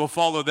signs will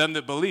follow them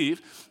that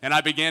believe, and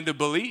I began to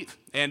believe.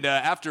 And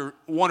after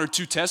 1 or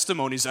 2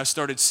 testimonies, I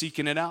started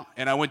seeking it out.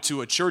 And I went to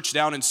a church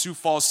down in Sioux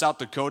Falls, South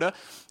Dakota,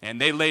 and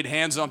they laid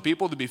hands on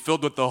people to be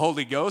filled with the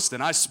Holy Ghost,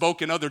 and I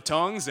spoke in other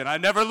tongues, and I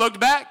never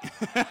looked back.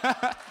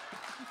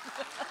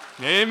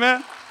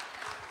 Amen.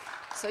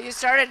 So you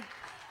started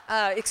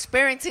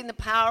experiencing the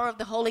power of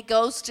the Holy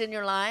Ghost in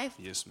your life?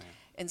 Yes, ma'am.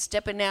 And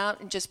stepping out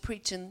and just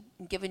preaching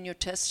and giving your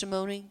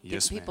testimony,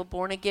 yes, getting people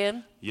born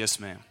again? Yes,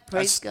 ma'am.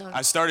 Praise God.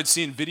 I started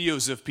seeing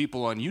videos of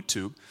people on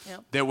YouTube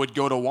that would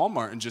go to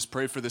Walmart and just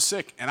pray for the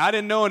sick. And I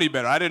didn't know any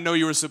better. I didn't know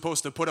you were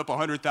supposed to put up a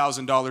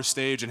 $100,000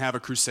 stage and have a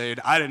crusade.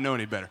 I didn't know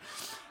any better.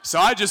 So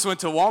I just went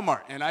to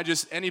Walmart, and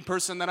any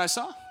person that I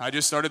saw, I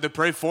just started to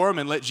pray for him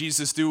and let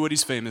Jesus do what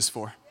he's famous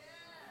for.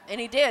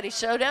 And he did. He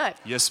showed up.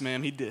 Yes,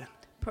 ma'am, he did.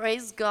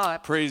 Praise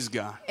God. Praise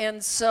God.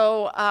 And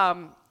so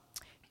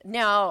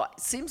now,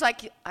 it seems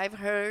like I've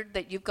heard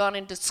that you've gone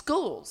into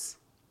schools.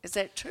 Is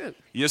that true?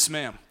 Yes,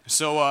 ma'am.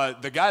 So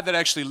the guy that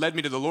actually led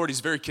me to the Lord, he's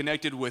very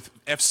connected with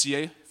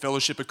FCA,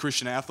 Fellowship of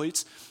Christian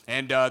Athletes.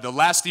 And the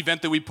last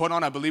event that we put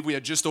on, I believe we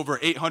had just over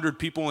 800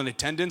 people in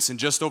attendance, and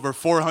just over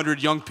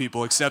 400 young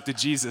people accepted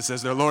Jesus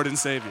as their Lord and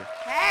Savior.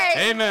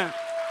 Hey! Amen.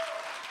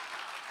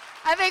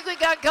 I think we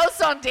got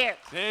ghosts on deck.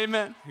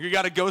 Amen. You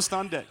got a ghost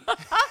on deck.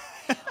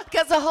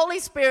 Because the Holy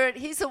Spirit,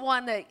 he's the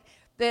one that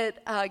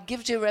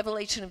gives you a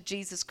revelation of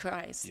Jesus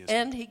Christ. Yes,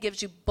 and he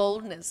gives you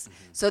boldness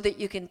so that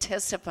you can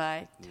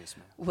testify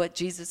what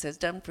Jesus has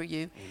done for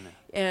you.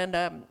 Amen.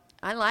 And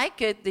I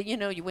like it that,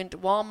 you went to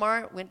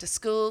Walmart, went to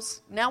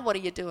schools. Now what are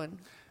you doing?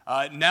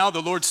 Now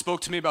the Lord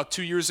spoke to me about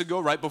 2 years ago,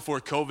 right before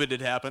COVID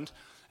had happened.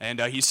 And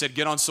he said,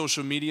 get on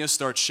social media,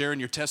 start sharing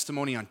your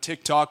testimony on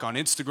TikTok, on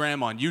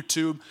Instagram, on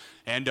YouTube.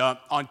 And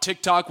on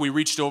TikTok, we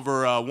reached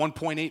over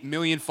 1.8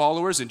 million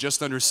followers in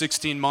just under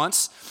 16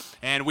 months.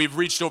 And we've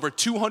reached over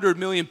 200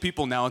 million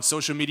people now on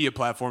social media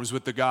platforms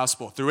with the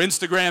gospel through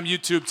Instagram,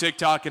 YouTube,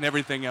 TikTok, and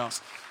everything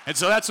else. And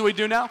so that's what we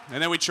do now.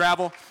 And then we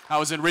travel. I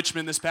was in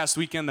Richmond this past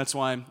weekend. That's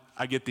why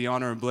I get the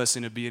honor and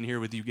blessing of being here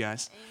with you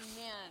guys.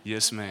 Amen.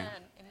 Yes, ma'am.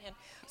 Amen.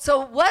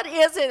 So what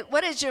is it?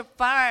 What is your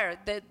fire?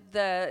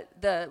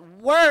 The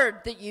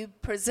word that you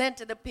present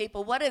to the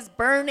people? What is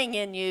burning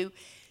in you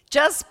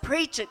just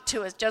preach it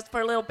to us just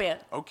for a little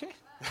bit. Okay.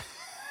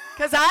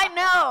 Because I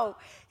know.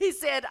 He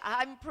said,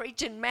 I'm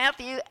preaching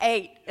Matthew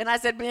 8. And I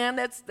said, man,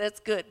 that's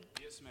good.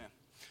 Yes, ma'am.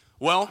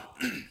 Well,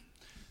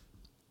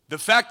 the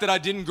fact that I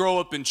didn't grow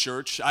up in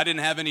church, I didn't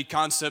have any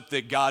concept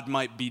that God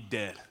might be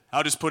dead.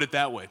 I'll just put it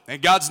that way.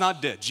 And God's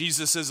not dead.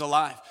 Jesus is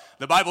alive.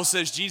 The Bible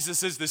says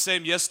Jesus is the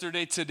same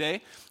yesterday,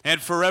 today, and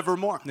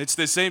forevermore. It's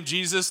the same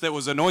Jesus that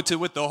was anointed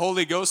with the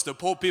Holy Ghost to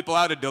pull people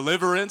out of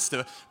deliverance,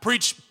 to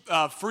preach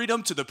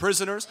freedom to the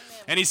prisoners.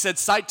 Amen. And he said,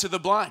 sight to the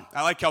blind.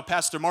 I like how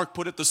Pastor Mark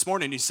put it this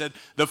morning. He said,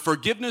 the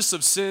forgiveness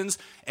of sins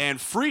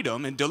and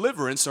freedom and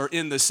deliverance are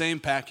in the same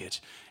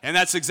package. And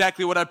that's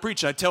exactly what I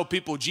preach. I tell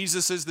people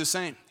Jesus is the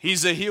same.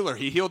 He's a healer.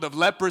 He healed of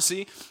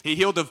leprosy. He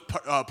healed of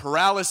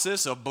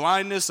paralysis, of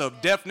blindness,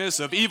 of deafness,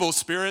 of evil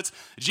spirits.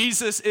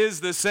 Jesus is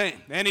the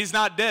same. And he's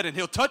not dead. And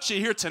he'll touch you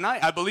here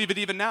tonight. I believe it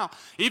even now.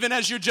 Even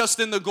as you're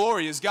just in the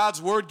glory, as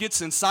God's word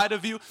gets inside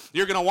of you,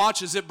 you're going to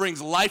watch as it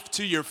brings life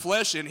to your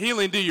flesh and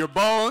healing to your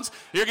bones.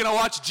 You're going to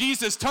watch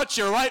Jesus touch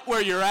you right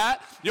where you're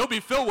at. You'll be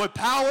filled with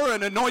power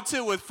and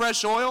anointed with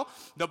fresh oil.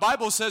 The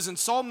Bible says in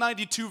Psalm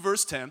 92,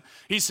 verse 10,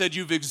 he said,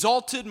 you've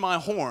exalted my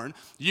horn,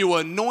 you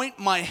anoint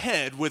my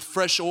head with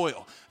fresh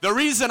oil. The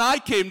reason I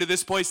came to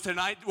this place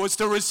tonight was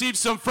to receive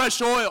some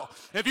fresh oil.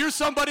 If you're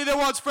somebody that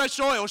wants fresh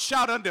oil,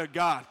 shout unto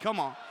God.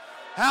 Come on.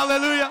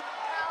 Hallelujah.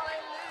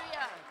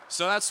 Hallelujah.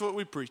 So that's what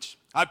we preach.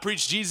 I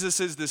preach Jesus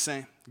is the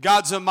same.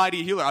 God's a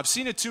mighty healer. I've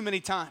seen it too many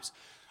times.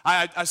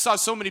 I saw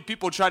so many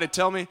people try to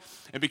tell me,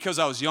 and because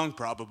I was young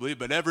probably,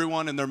 but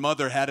everyone and their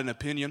mother had an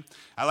opinion.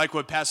 I like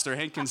what Pastor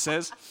Hankins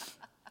says.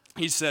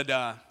 He said,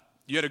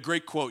 you had a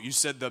great quote. You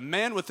said, the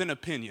man with an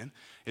opinion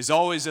is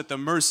always at the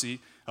mercy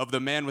of the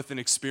man with an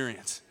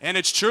experience. And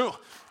it's true.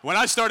 When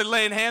I started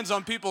laying hands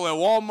on people at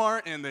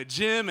Walmart and the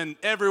gym and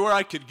everywhere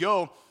I could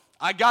go,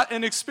 I got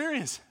an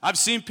experience. I've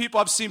seen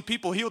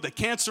people healed of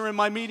cancer in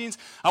my meetings.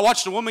 I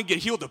watched a woman get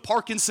healed of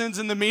Parkinson's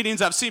in the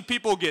meetings. I've seen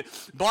people get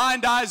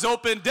blind eyes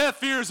open,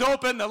 deaf ears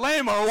open, the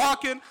lame are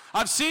walking.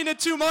 I've seen it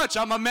too much.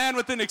 I'm a man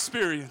with an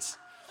experience.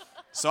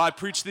 So I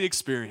preach the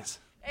experience.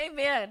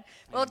 Amen.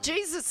 Well,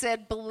 Jesus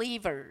said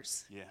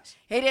believers. Yes.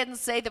 He didn't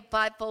say the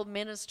fivefold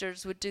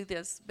ministers would do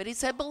this, but he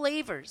said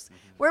believers.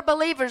 We're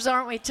believers,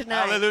 aren't we,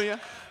 tonight? Hallelujah.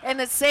 And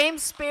the same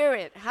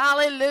Spirit,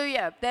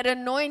 hallelujah, that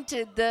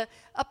anointed the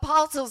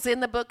apostles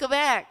in the book of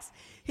Acts.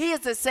 He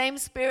is the same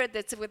Spirit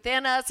that's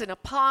within us and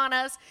upon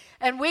us,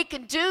 and we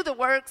can do the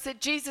works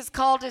that Jesus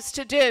called us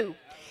to do.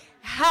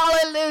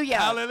 Hallelujah.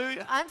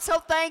 Hallelujah. I'm so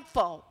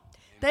thankful.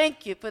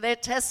 Thank you for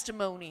that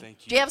testimony.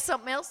 Thank you. Do you have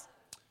something else?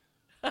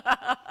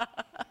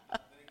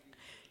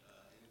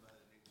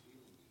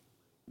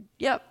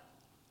 Yep.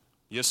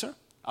 Yes, sir.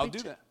 I'll do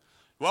that.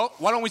 Well,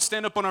 why don't we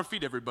stand up on our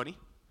feet, everybody?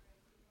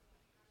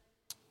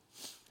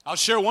 I'll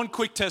share one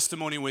quick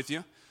testimony with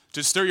you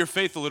to stir your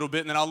faith a little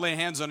bit, and then I'll lay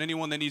hands on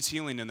anyone that needs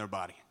healing in their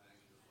body.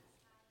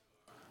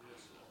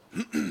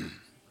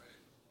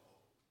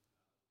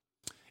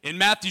 In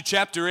Matthew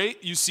chapter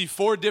 8, you see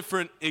 4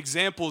 different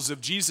examples of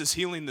Jesus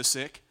healing the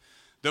sick.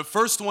 The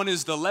first one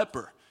is the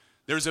leper.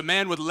 There's a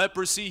man with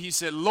leprosy. He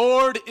said,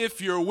 Lord, if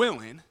you're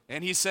willing.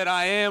 And he said,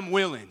 I am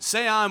willing.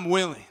 Say, I'm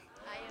willing.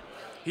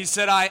 He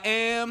said, I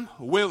am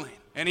willing.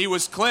 And he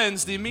was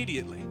cleansed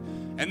immediately.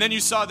 And then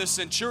you saw the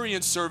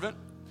centurion servant.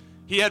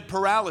 He had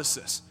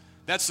paralysis.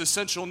 That's the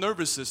central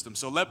nervous system.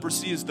 So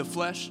leprosy is the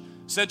flesh.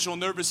 Central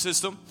nervous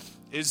system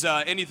is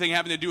anything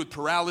having to do with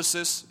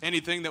paralysis,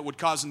 anything that would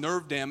cause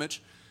nerve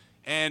damage.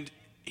 And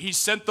he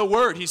sent the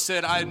word. He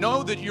said, I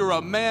know that you're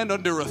a man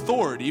under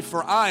authority,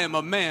 for I am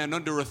a man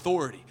under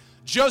authority.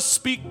 Just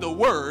speak the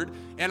word,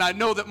 and I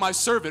know that my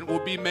servant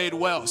will be made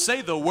well.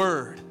 Say the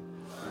word.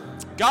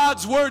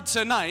 God's word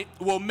tonight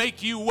will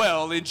make you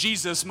well in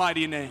Jesus'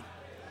 mighty name.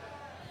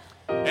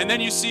 And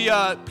then you see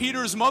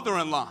Peter's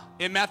mother-in-law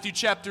in Matthew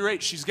chapter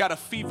 8. She's got a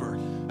fever.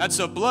 That's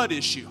a blood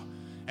issue.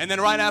 And then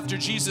right after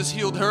Jesus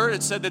healed her,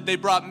 it said that they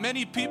brought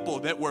many people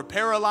that were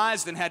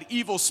paralyzed and had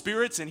evil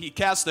spirits, and he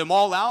cast them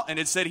all out, and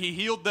it said he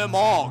healed them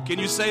all. Can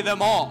you say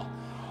them all?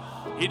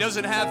 He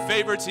doesn't have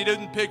favorites. He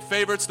didn't pick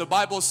favorites. The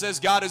Bible says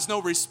God is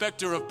no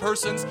respecter of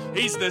persons.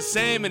 He's the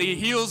same, and he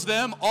heals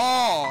them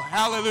all.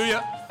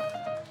 Hallelujah.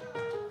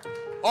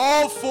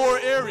 All 4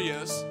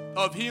 areas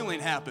of healing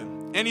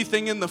happen.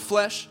 Anything in the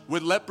flesh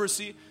with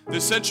leprosy,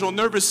 the central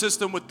nervous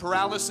system with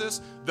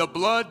paralysis, the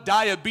blood,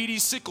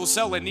 diabetes, sickle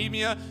cell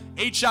anemia,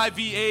 HIV,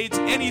 AIDS,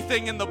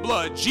 anything in the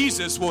blood,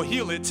 Jesus will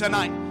heal it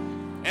tonight.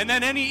 And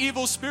then any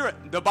evil spirit.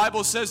 The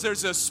Bible says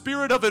there's a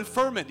spirit of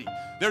infirmity.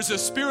 There's a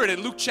spirit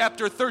in Luke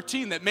chapter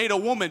 13 that made a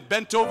woman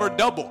bent over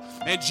double.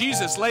 And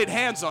Jesus laid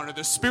hands on her.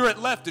 The spirit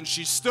left and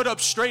she stood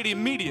up straight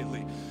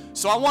immediately.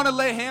 So I want to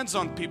lay hands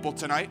on people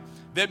tonight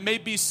that may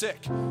be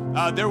sick.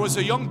 There was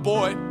a young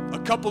boy a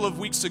couple of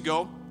weeks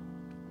ago.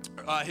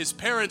 His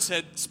parents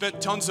had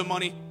spent tons of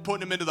money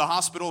putting him into the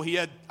hospital. He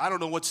had, I don't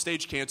know what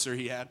stage cancer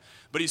he had,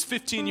 but he's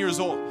 15 years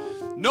old.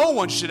 No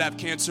one should have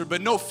cancer,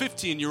 but no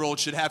 15-year-old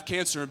should have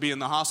cancer and be in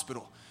the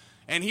hospital.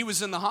 and he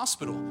was in the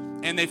hospital.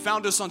 And they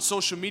found us on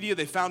social media.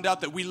 They found out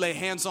that we lay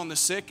hands on the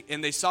sick,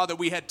 and they saw that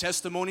we had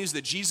testimonies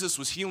that Jesus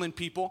was healing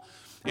people.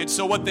 And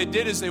so what they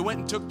did is they went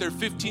and took their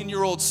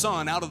 15-year-old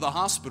son out of the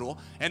hospital,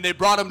 and they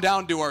brought him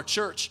down to our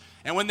church.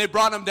 And when they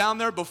brought him down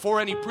there, before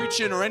any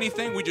preaching or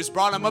anything, we just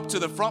brought him up to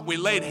the front. We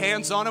laid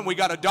hands on him. We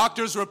got a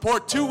doctor's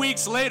report 2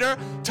 weeks later,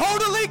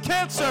 totally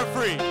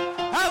cancer-free.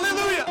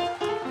 Hallelujah.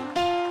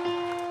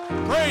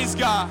 Praise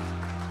God.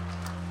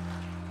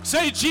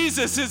 Say,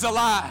 Jesus is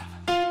alive.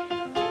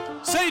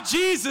 Say,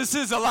 Jesus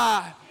is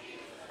alive.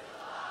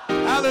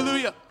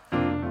 Hallelujah.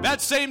 That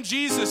same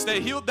Jesus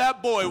that healed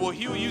that boy will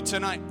heal you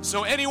tonight.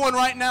 So anyone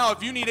right now,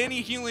 if you need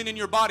any healing in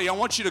your body, I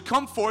want you to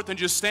come forth and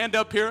just stand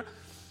up here.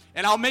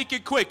 And I'll make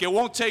it quick. It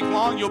won't take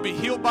long. You'll be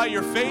healed by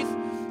your faith.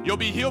 You'll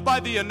be healed by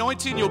the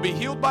anointing. You'll be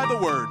healed by the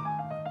word.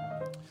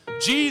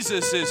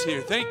 Jesus is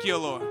here. Thank you,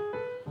 Lord.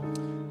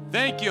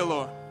 Thank you,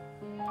 Lord.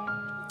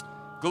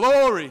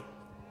 Glory.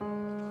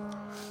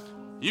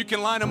 You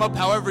can line them up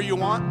however you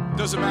want.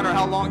 Doesn't matter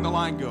how long the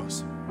line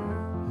goes.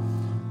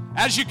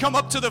 As you come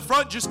up to the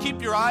front, just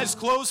keep your eyes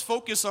closed.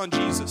 Focus on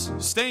Jesus.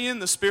 Stay in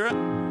the Spirit.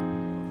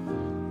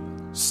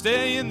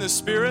 Stay in the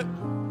Spirit.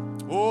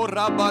 Oh,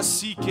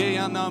 rabasike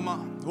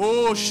anama.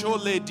 Oh,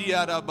 shole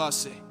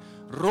diarabase.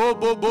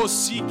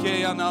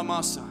 Robobosike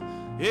anamasa.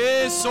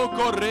 E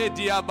socorre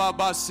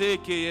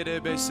diababaseke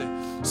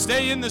erebese.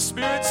 Stay in the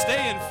Spirit.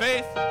 Stay in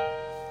faith.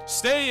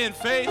 Stay in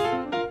faith.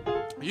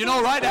 You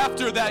know, right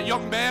after that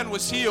young man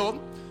was healed,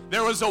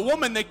 there was a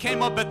woman that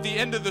came up at the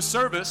end of the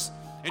service,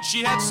 and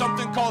she had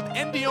something called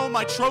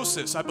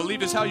endometriosis, I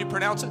believe is how you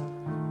pronounce it.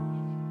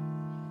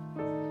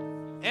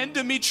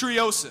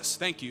 Endometriosis,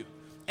 thank you.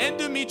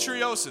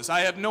 Endometriosis.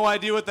 I have no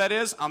idea what that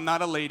is. I'm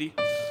not a lady,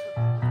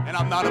 and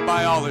I'm not a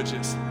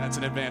biologist. That's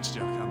an advanced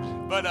joke.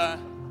 But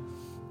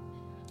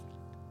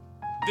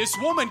this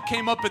woman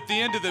came up at the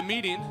end of the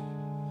meeting,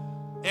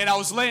 and I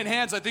was laying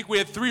hands. I think we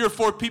had 3 or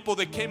 4 people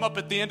that came up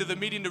at the end of the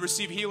meeting to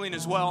receive healing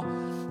as well.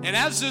 And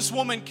as this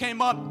woman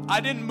came up,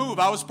 I didn't move.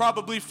 I was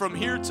probably from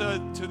here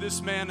to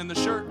this man in the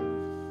shirt.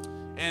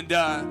 And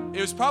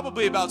it was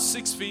probably about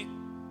 6 feet.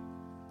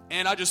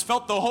 And I just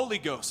felt the Holy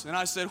Ghost. And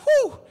I said,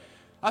 whoo,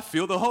 I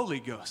feel the Holy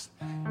Ghost.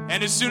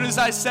 And as soon as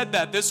I said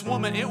that, this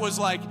woman, it was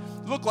like,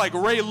 looked like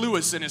Ray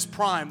Lewis in his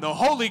prime. The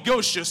Holy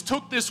Ghost just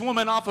took this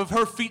woman off of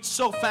her feet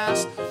so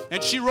fast,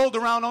 and she rolled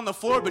around on the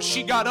floor, but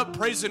she got up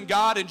praising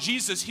God, and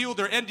Jesus healed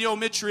her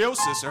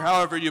endometriosis, or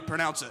however you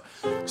pronounce it.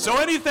 So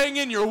anything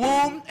in your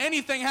womb,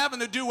 anything having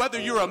to do, whether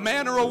you're a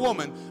man or a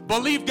woman,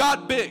 believe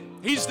God big.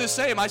 He's the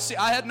same. I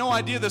had no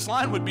idea this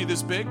line would be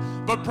this big,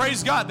 but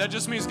praise God. That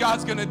just means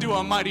God's going to do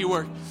a mighty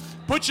work.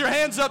 Put your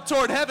hands up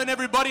toward heaven,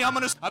 everybody.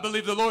 I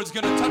believe the Lord's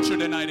going to touch her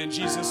tonight in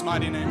Jesus'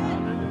 mighty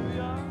name.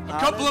 A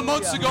couple of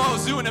months ago, I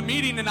was doing a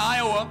meeting in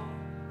Iowa,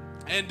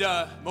 and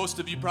most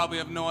of you probably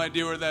have no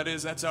idea where that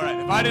is. That's all right.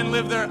 If I didn't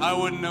live there, I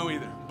wouldn't know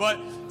either. But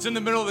it's in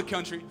the middle of the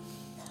country.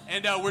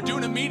 And we're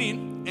doing a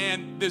meeting,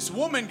 and this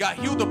woman got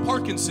healed of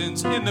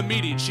Parkinson's in the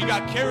meeting. She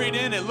got carried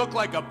in. It looked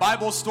like a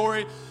Bible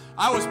story.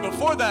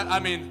 Before that,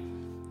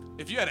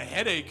 if you had a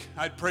headache,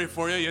 I'd pray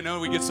for you,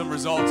 we get some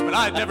results. But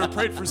I had never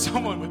prayed for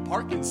someone with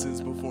Parkinson's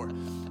before.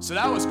 So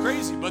that was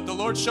crazy, but the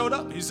Lord showed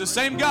up. He's the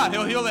same God.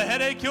 He'll heal the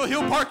headache. He'll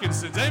heal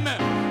Parkinson's.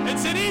 Amen.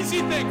 It's an easy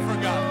thing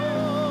for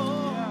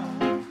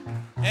God.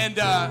 And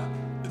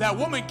that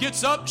woman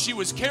gets up. She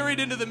was carried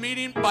into the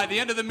meeting. By the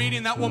end of the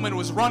meeting, that woman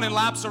was running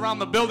laps around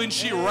the building.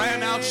 She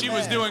ran out. She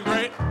was doing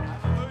great.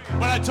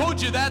 But I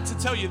told you that to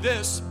tell you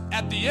this.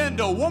 At the end,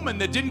 a woman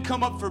that didn't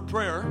come up for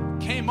prayer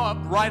came up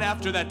right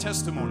after that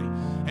testimony.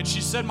 And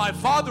she said, my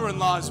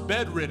father-in-law is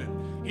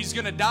bedridden. He's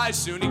going to die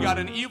soon. He got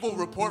an evil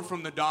report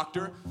from the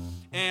doctor.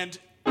 And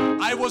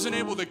I wasn't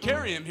able to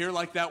carry him here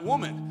like that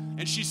woman.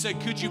 And she said,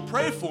 could you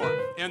pray for him?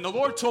 And the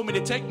Lord told me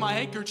to take my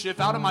handkerchief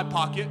out of my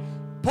pocket,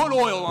 put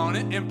oil on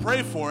it, and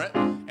pray for it.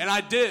 And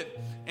I did.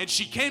 And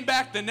she came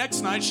back the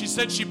next night. She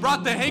said she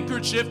brought the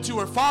handkerchief to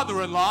her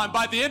father-in-law. And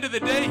by the end of the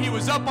day, he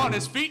was up on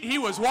his feet. He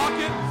was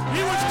walking.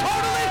 He was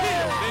totally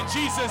healed in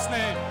Jesus'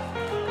 name.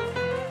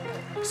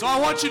 So I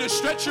want you to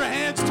stretch your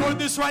hands toward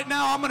this right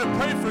now. I'm going to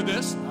pray for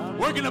this.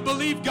 We're going to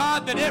believe,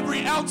 God, that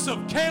every ounce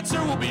of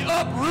cancer will be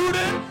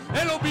uprooted.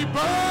 It'll be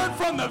burned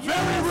from the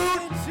very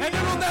root, and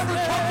it'll never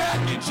come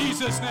back in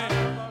Jesus'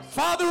 name.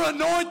 Father,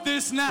 anoint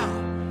this now.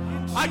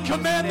 I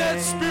command that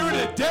spirit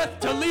of death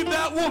to leave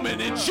that woman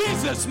in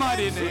Jesus'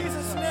 mighty name.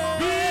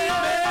 Be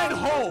made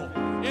whole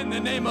in the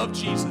name of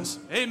Jesus.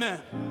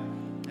 Amen.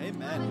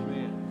 Amen.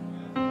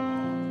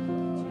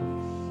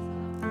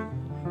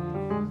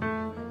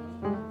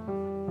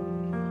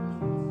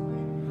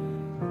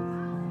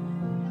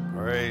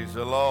 Praise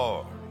the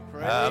Lord.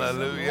 Praise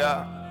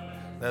Hallelujah.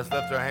 Let's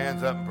lift our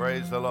hands up and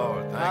praise the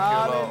Lord. Thank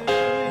Hallelujah. you,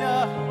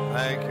 Lord.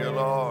 Thank you,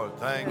 Lord.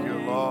 Thank you,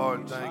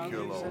 Lord. Thank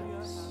you, Lord.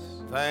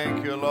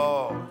 Thank you,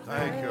 Lord.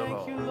 Thank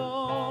you,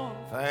 Lord.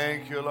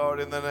 Thank you, Lord,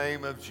 in the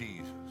name of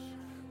Jesus,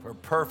 for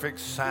perfect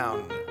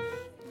soundness,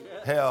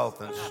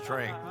 health, and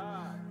strength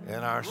in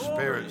our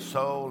spirit,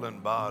 soul,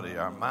 and body,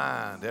 our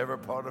mind, every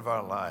part of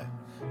our life.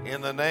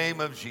 In the name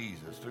of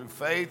Jesus, through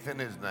faith in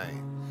his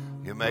name,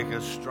 You make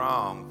us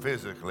strong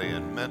physically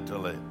and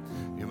mentally.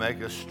 You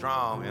make us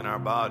strong in our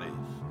bodies,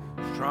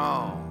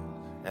 strong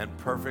and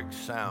perfect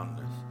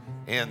soundness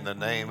in the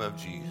name of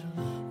Jesus.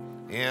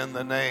 In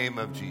the name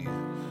of Jesus.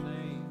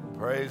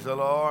 Praise the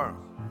Lord.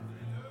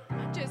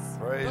 I just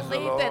Praise the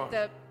believe Lord. that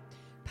the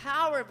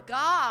power of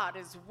God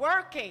is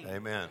working.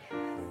 Amen.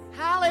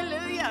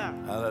 Hallelujah.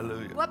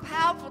 Hallelujah. What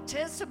powerful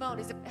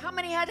testimonies. How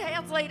many had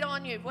hands laid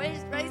on you?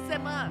 Raise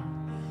them up.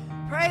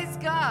 Praise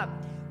God.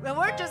 Well,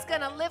 we're just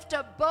going to lift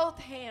up both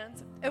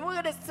hands, and we're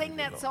going to sing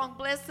that song,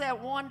 Bless That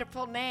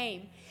Wonderful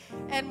Name.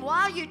 And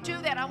while you do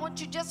that, I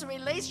want you just to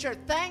release your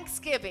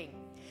thanksgiving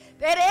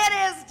that it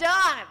is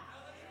done.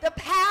 The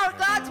power of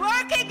God's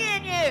working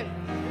in you.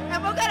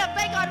 And we're going to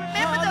thank God.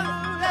 Remember the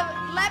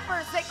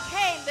lepers that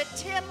came, the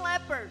 10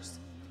 lepers.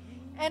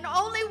 And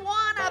only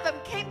one of them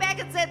came back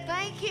and said,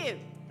 thank you.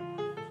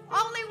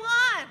 Only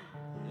one.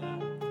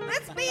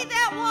 Let's be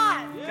that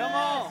one. Come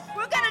on.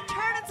 We're going to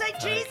turn and say,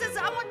 Jesus,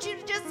 I want you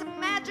to just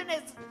imagine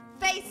his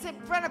face in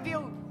front of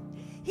you.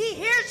 He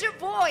hears your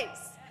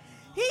voice.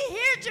 He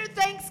hears your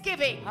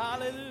thanksgiving.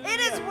 Hallelujah. It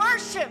is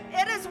worship.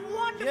 It is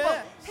wonderful.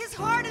 Yes. His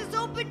heart is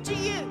open to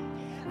you.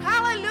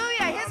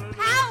 Hallelujah. His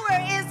power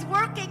is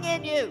working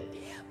in you.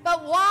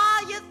 But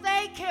while you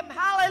thank him,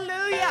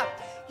 hallelujah,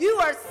 you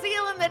are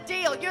sealing the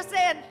deal. You're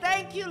saying,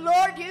 thank you,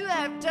 Lord. You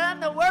have done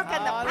the work,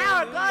 and the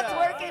power of God's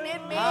working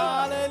in me.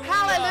 Hallelujah.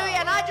 Hallelujah.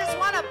 And I just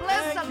want to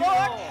bless Thank the you,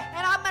 Lord. Lord.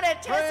 And I'm going to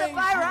testify Praise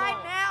you, right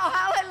Lord. now.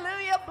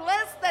 Hallelujah.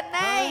 Bless the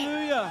name.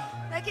 Hallelujah.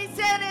 Like he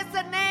said, it's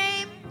a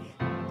name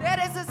that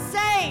is the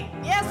same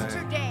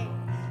yesterday,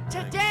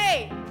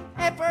 today,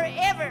 and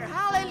forever.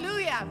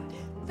 Hallelujah.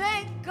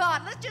 Thank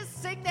God. Let's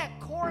just sing that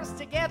chorus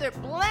together.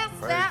 Bless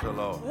Praise that the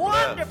Lord.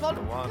 wonderful.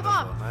 Bless the Come wonderful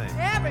on, name.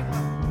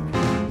 everyone.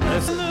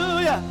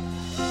 Hallelujah.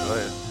 Go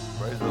ahead.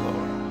 Praise the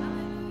Lord.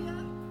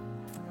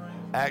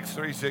 Acts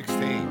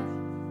 3:16.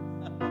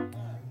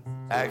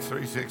 Acts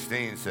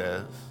 3:16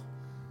 says,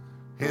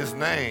 his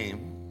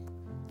name,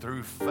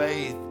 through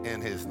faith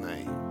in his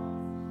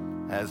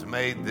name, has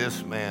made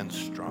this man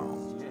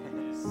strong.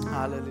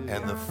 Hallelujah.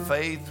 And the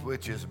faith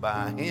which is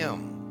by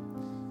him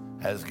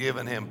has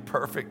given him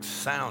perfect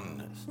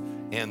soundness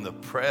in the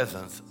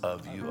presence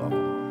of you all.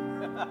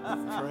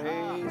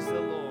 Praise the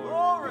Lord.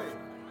 Glory.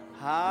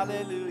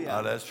 Hallelujah.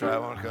 Now let's try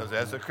one, because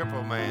as a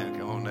crippled man,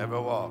 come on,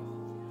 never walk.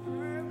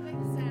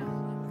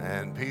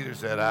 And Peter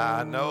said,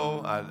 I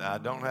know I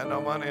don't have no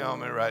money on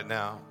me right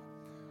now,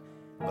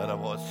 but I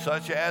was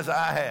such as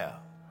I have.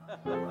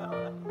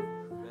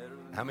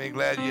 How many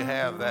glad you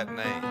have that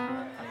name?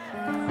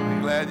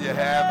 I'm glad you have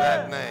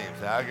that name.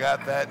 Say, I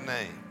got that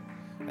name.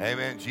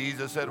 Amen.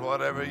 Jesus said,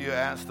 whatever you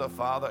ask the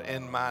Father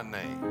in my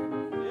name,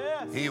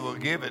 Yes. he will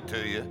give it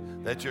to you,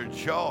 that your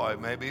joy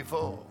may be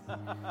full.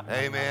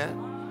 Amen.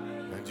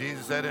 And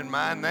Jesus said, in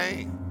my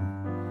name,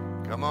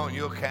 come on,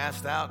 you'll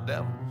cast out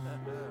devils.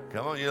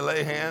 Come on, you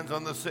lay hands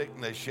on the sick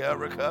and they shall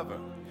recover.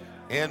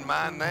 In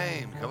my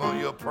name. Come on,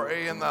 you'll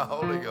pray in the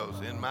Holy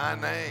Ghost. In my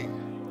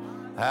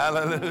name.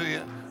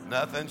 Hallelujah.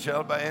 Nothing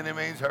shall by any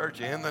means hurt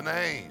you. In the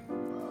name.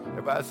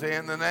 Everybody say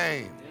in the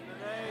name.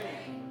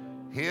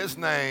 His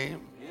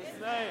name,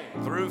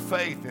 through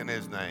faith in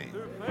his name,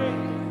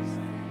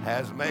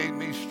 has made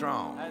me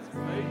strong.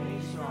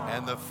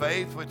 And the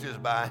faith which is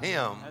by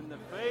him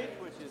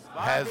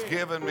has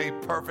given me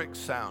perfect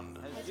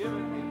soundness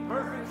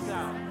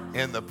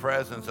in the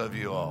presence of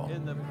you all.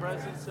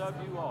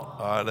 All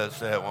right, let's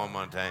say it one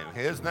more time.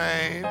 His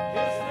name,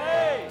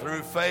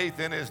 through faith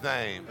in his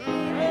name,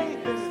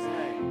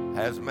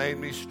 has made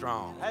me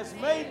strong.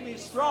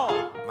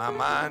 My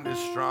mind is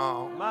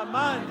strong. My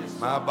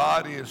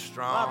body is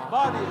strong.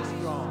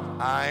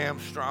 I am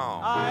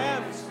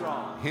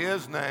strong.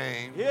 His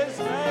name,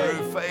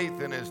 through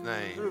faith in his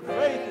name,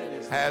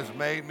 has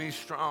made me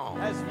strong.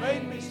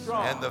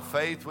 And the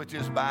faith which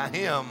is by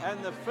him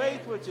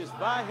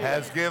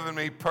has given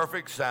me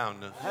perfect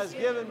soundness.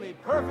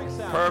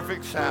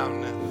 Perfect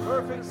soundness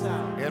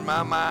in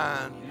my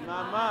mind,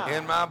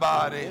 in my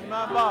body.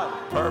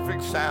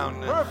 Perfect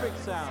soundness.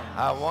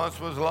 I once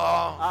was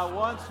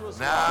lost.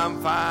 Now I'm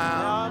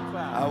found.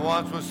 I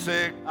once was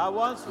sick.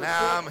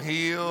 Now I'm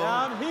healed.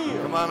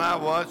 Come on, I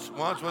once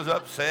was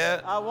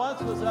upset.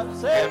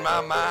 In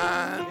my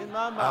mind.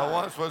 I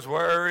once was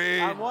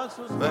worried.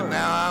 But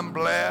now I'm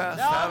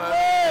blessed.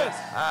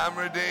 I'm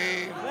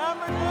redeemed.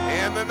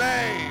 In the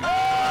name.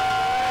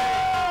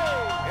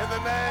 In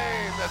the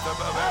name that's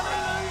above every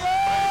name.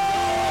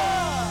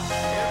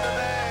 In the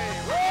name.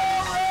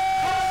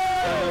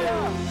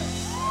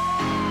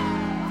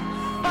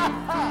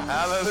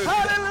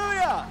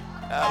 Hallelujah.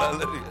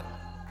 Hallelujah.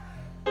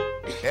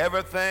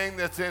 Everything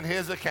that's in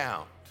his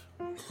account,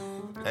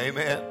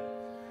 amen,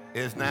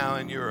 is now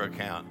in your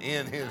account,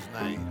 in his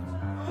name.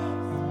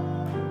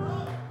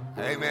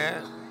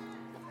 Amen.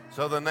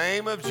 So the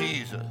name of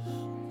Jesus,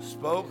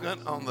 spoken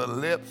on the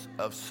lips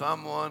of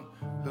someone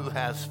who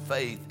has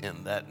faith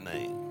in that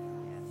name,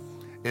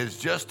 is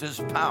just as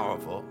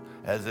powerful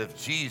as if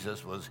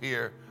Jesus was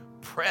here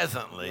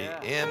presently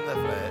in the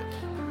flesh.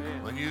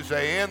 When you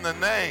say in the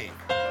name,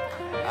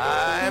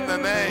 in the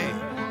name,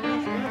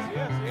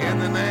 In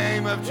the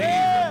name of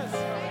Jesus.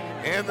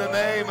 In the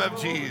name of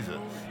Jesus.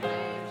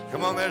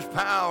 Come on, there's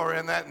power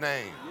in that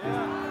name.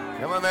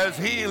 Come on, there's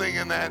healing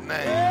in that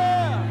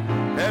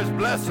name. There's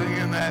blessing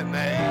in that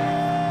name.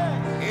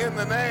 In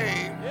the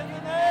name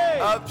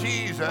of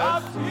Jesus,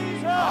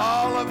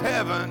 all of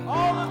heaven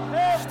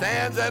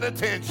stands at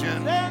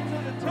attention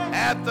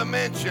at the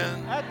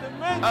mention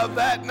of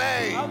that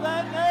name.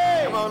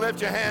 Come on,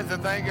 lift your hands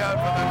and thank God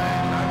for the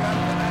name. I got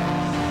the name.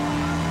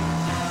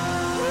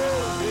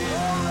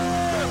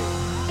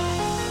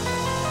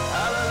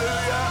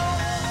 Hallelujah.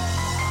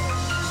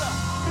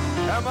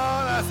 Come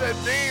on, I said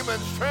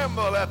demons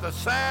tremble at the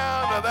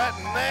sound of that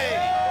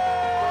name.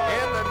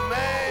 In the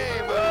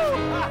name of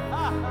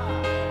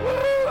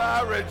Woo,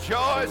 I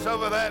rejoice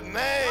over that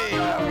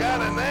name. I've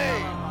got a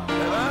name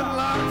that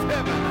unlocks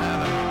heaven.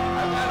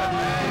 I've got a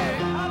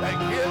name that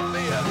gives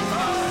me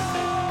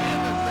authority in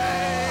the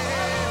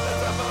name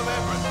that's above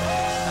every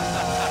name.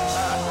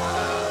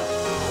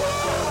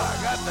 I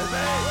got the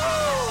name.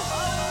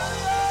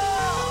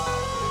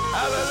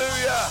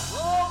 Hallelujah.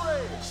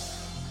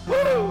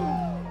 Woo.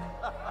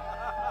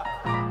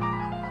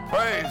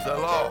 Praise the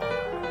Lord.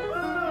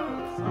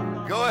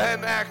 Go ahead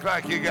and act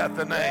like you got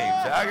the name.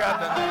 Say, I got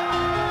the name.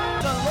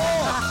 The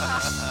Lord.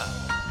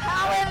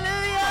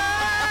 Hallelujah.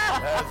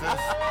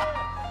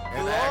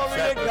 In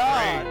Glory to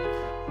God.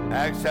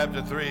 Acts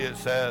chapter 3, it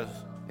says,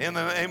 in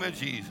the name of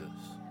Jesus,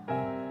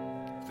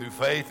 through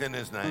faith in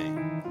his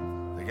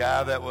name, the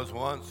guy that was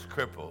once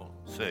crippled,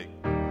 sick.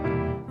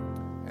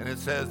 And it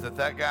says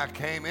that guy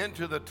came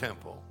into the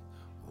temple,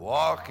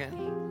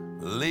 walking,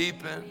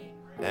 leaping,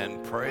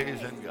 and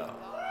praising God.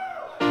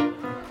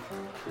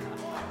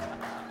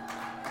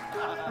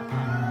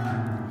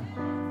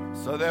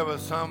 So there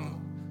was some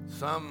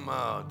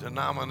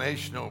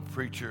denominational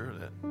preacher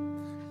that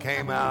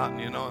came out,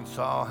 and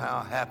saw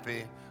how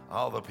happy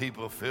all the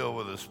people filled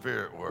with the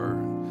Spirit were.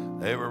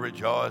 They were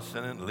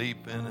rejoicing and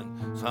leaping,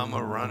 and some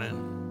were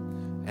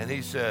running. And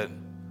he said,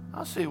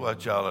 I see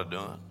what y'all are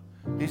doing.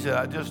 He said,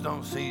 I just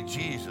don't see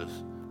Jesus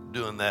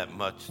doing that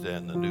much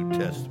in the New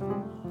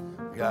Testament.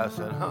 The guy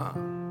said,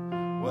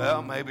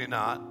 well, maybe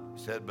not.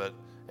 He said, but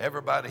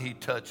everybody he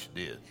touched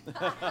did.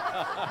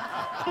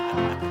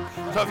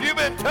 So if you've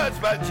been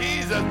touched by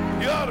Jesus,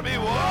 you ought to be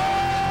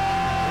walking,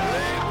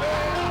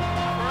 leaping,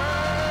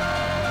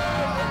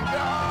 praising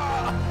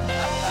God.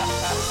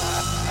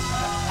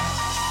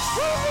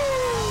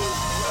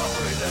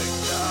 Glory to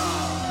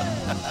God.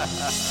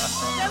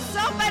 Does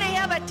somebody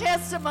have a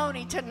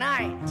testimony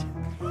tonight?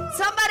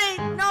 Somebody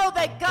know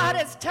that God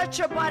has touched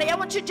your body. I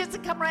want you just to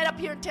come right up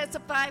here and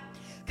testify.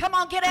 Come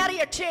on, get out of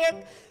your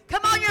chair.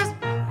 Come on,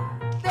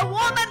 the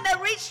woman that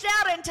reached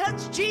out and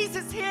touched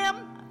Jesus'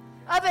 hem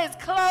of his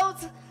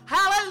clothes.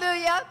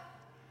 Hallelujah.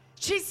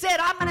 She said,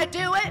 I'm going to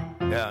do it.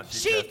 Yeah,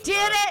 she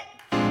did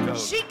it.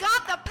 She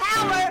got the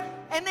power,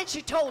 and then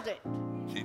she told it.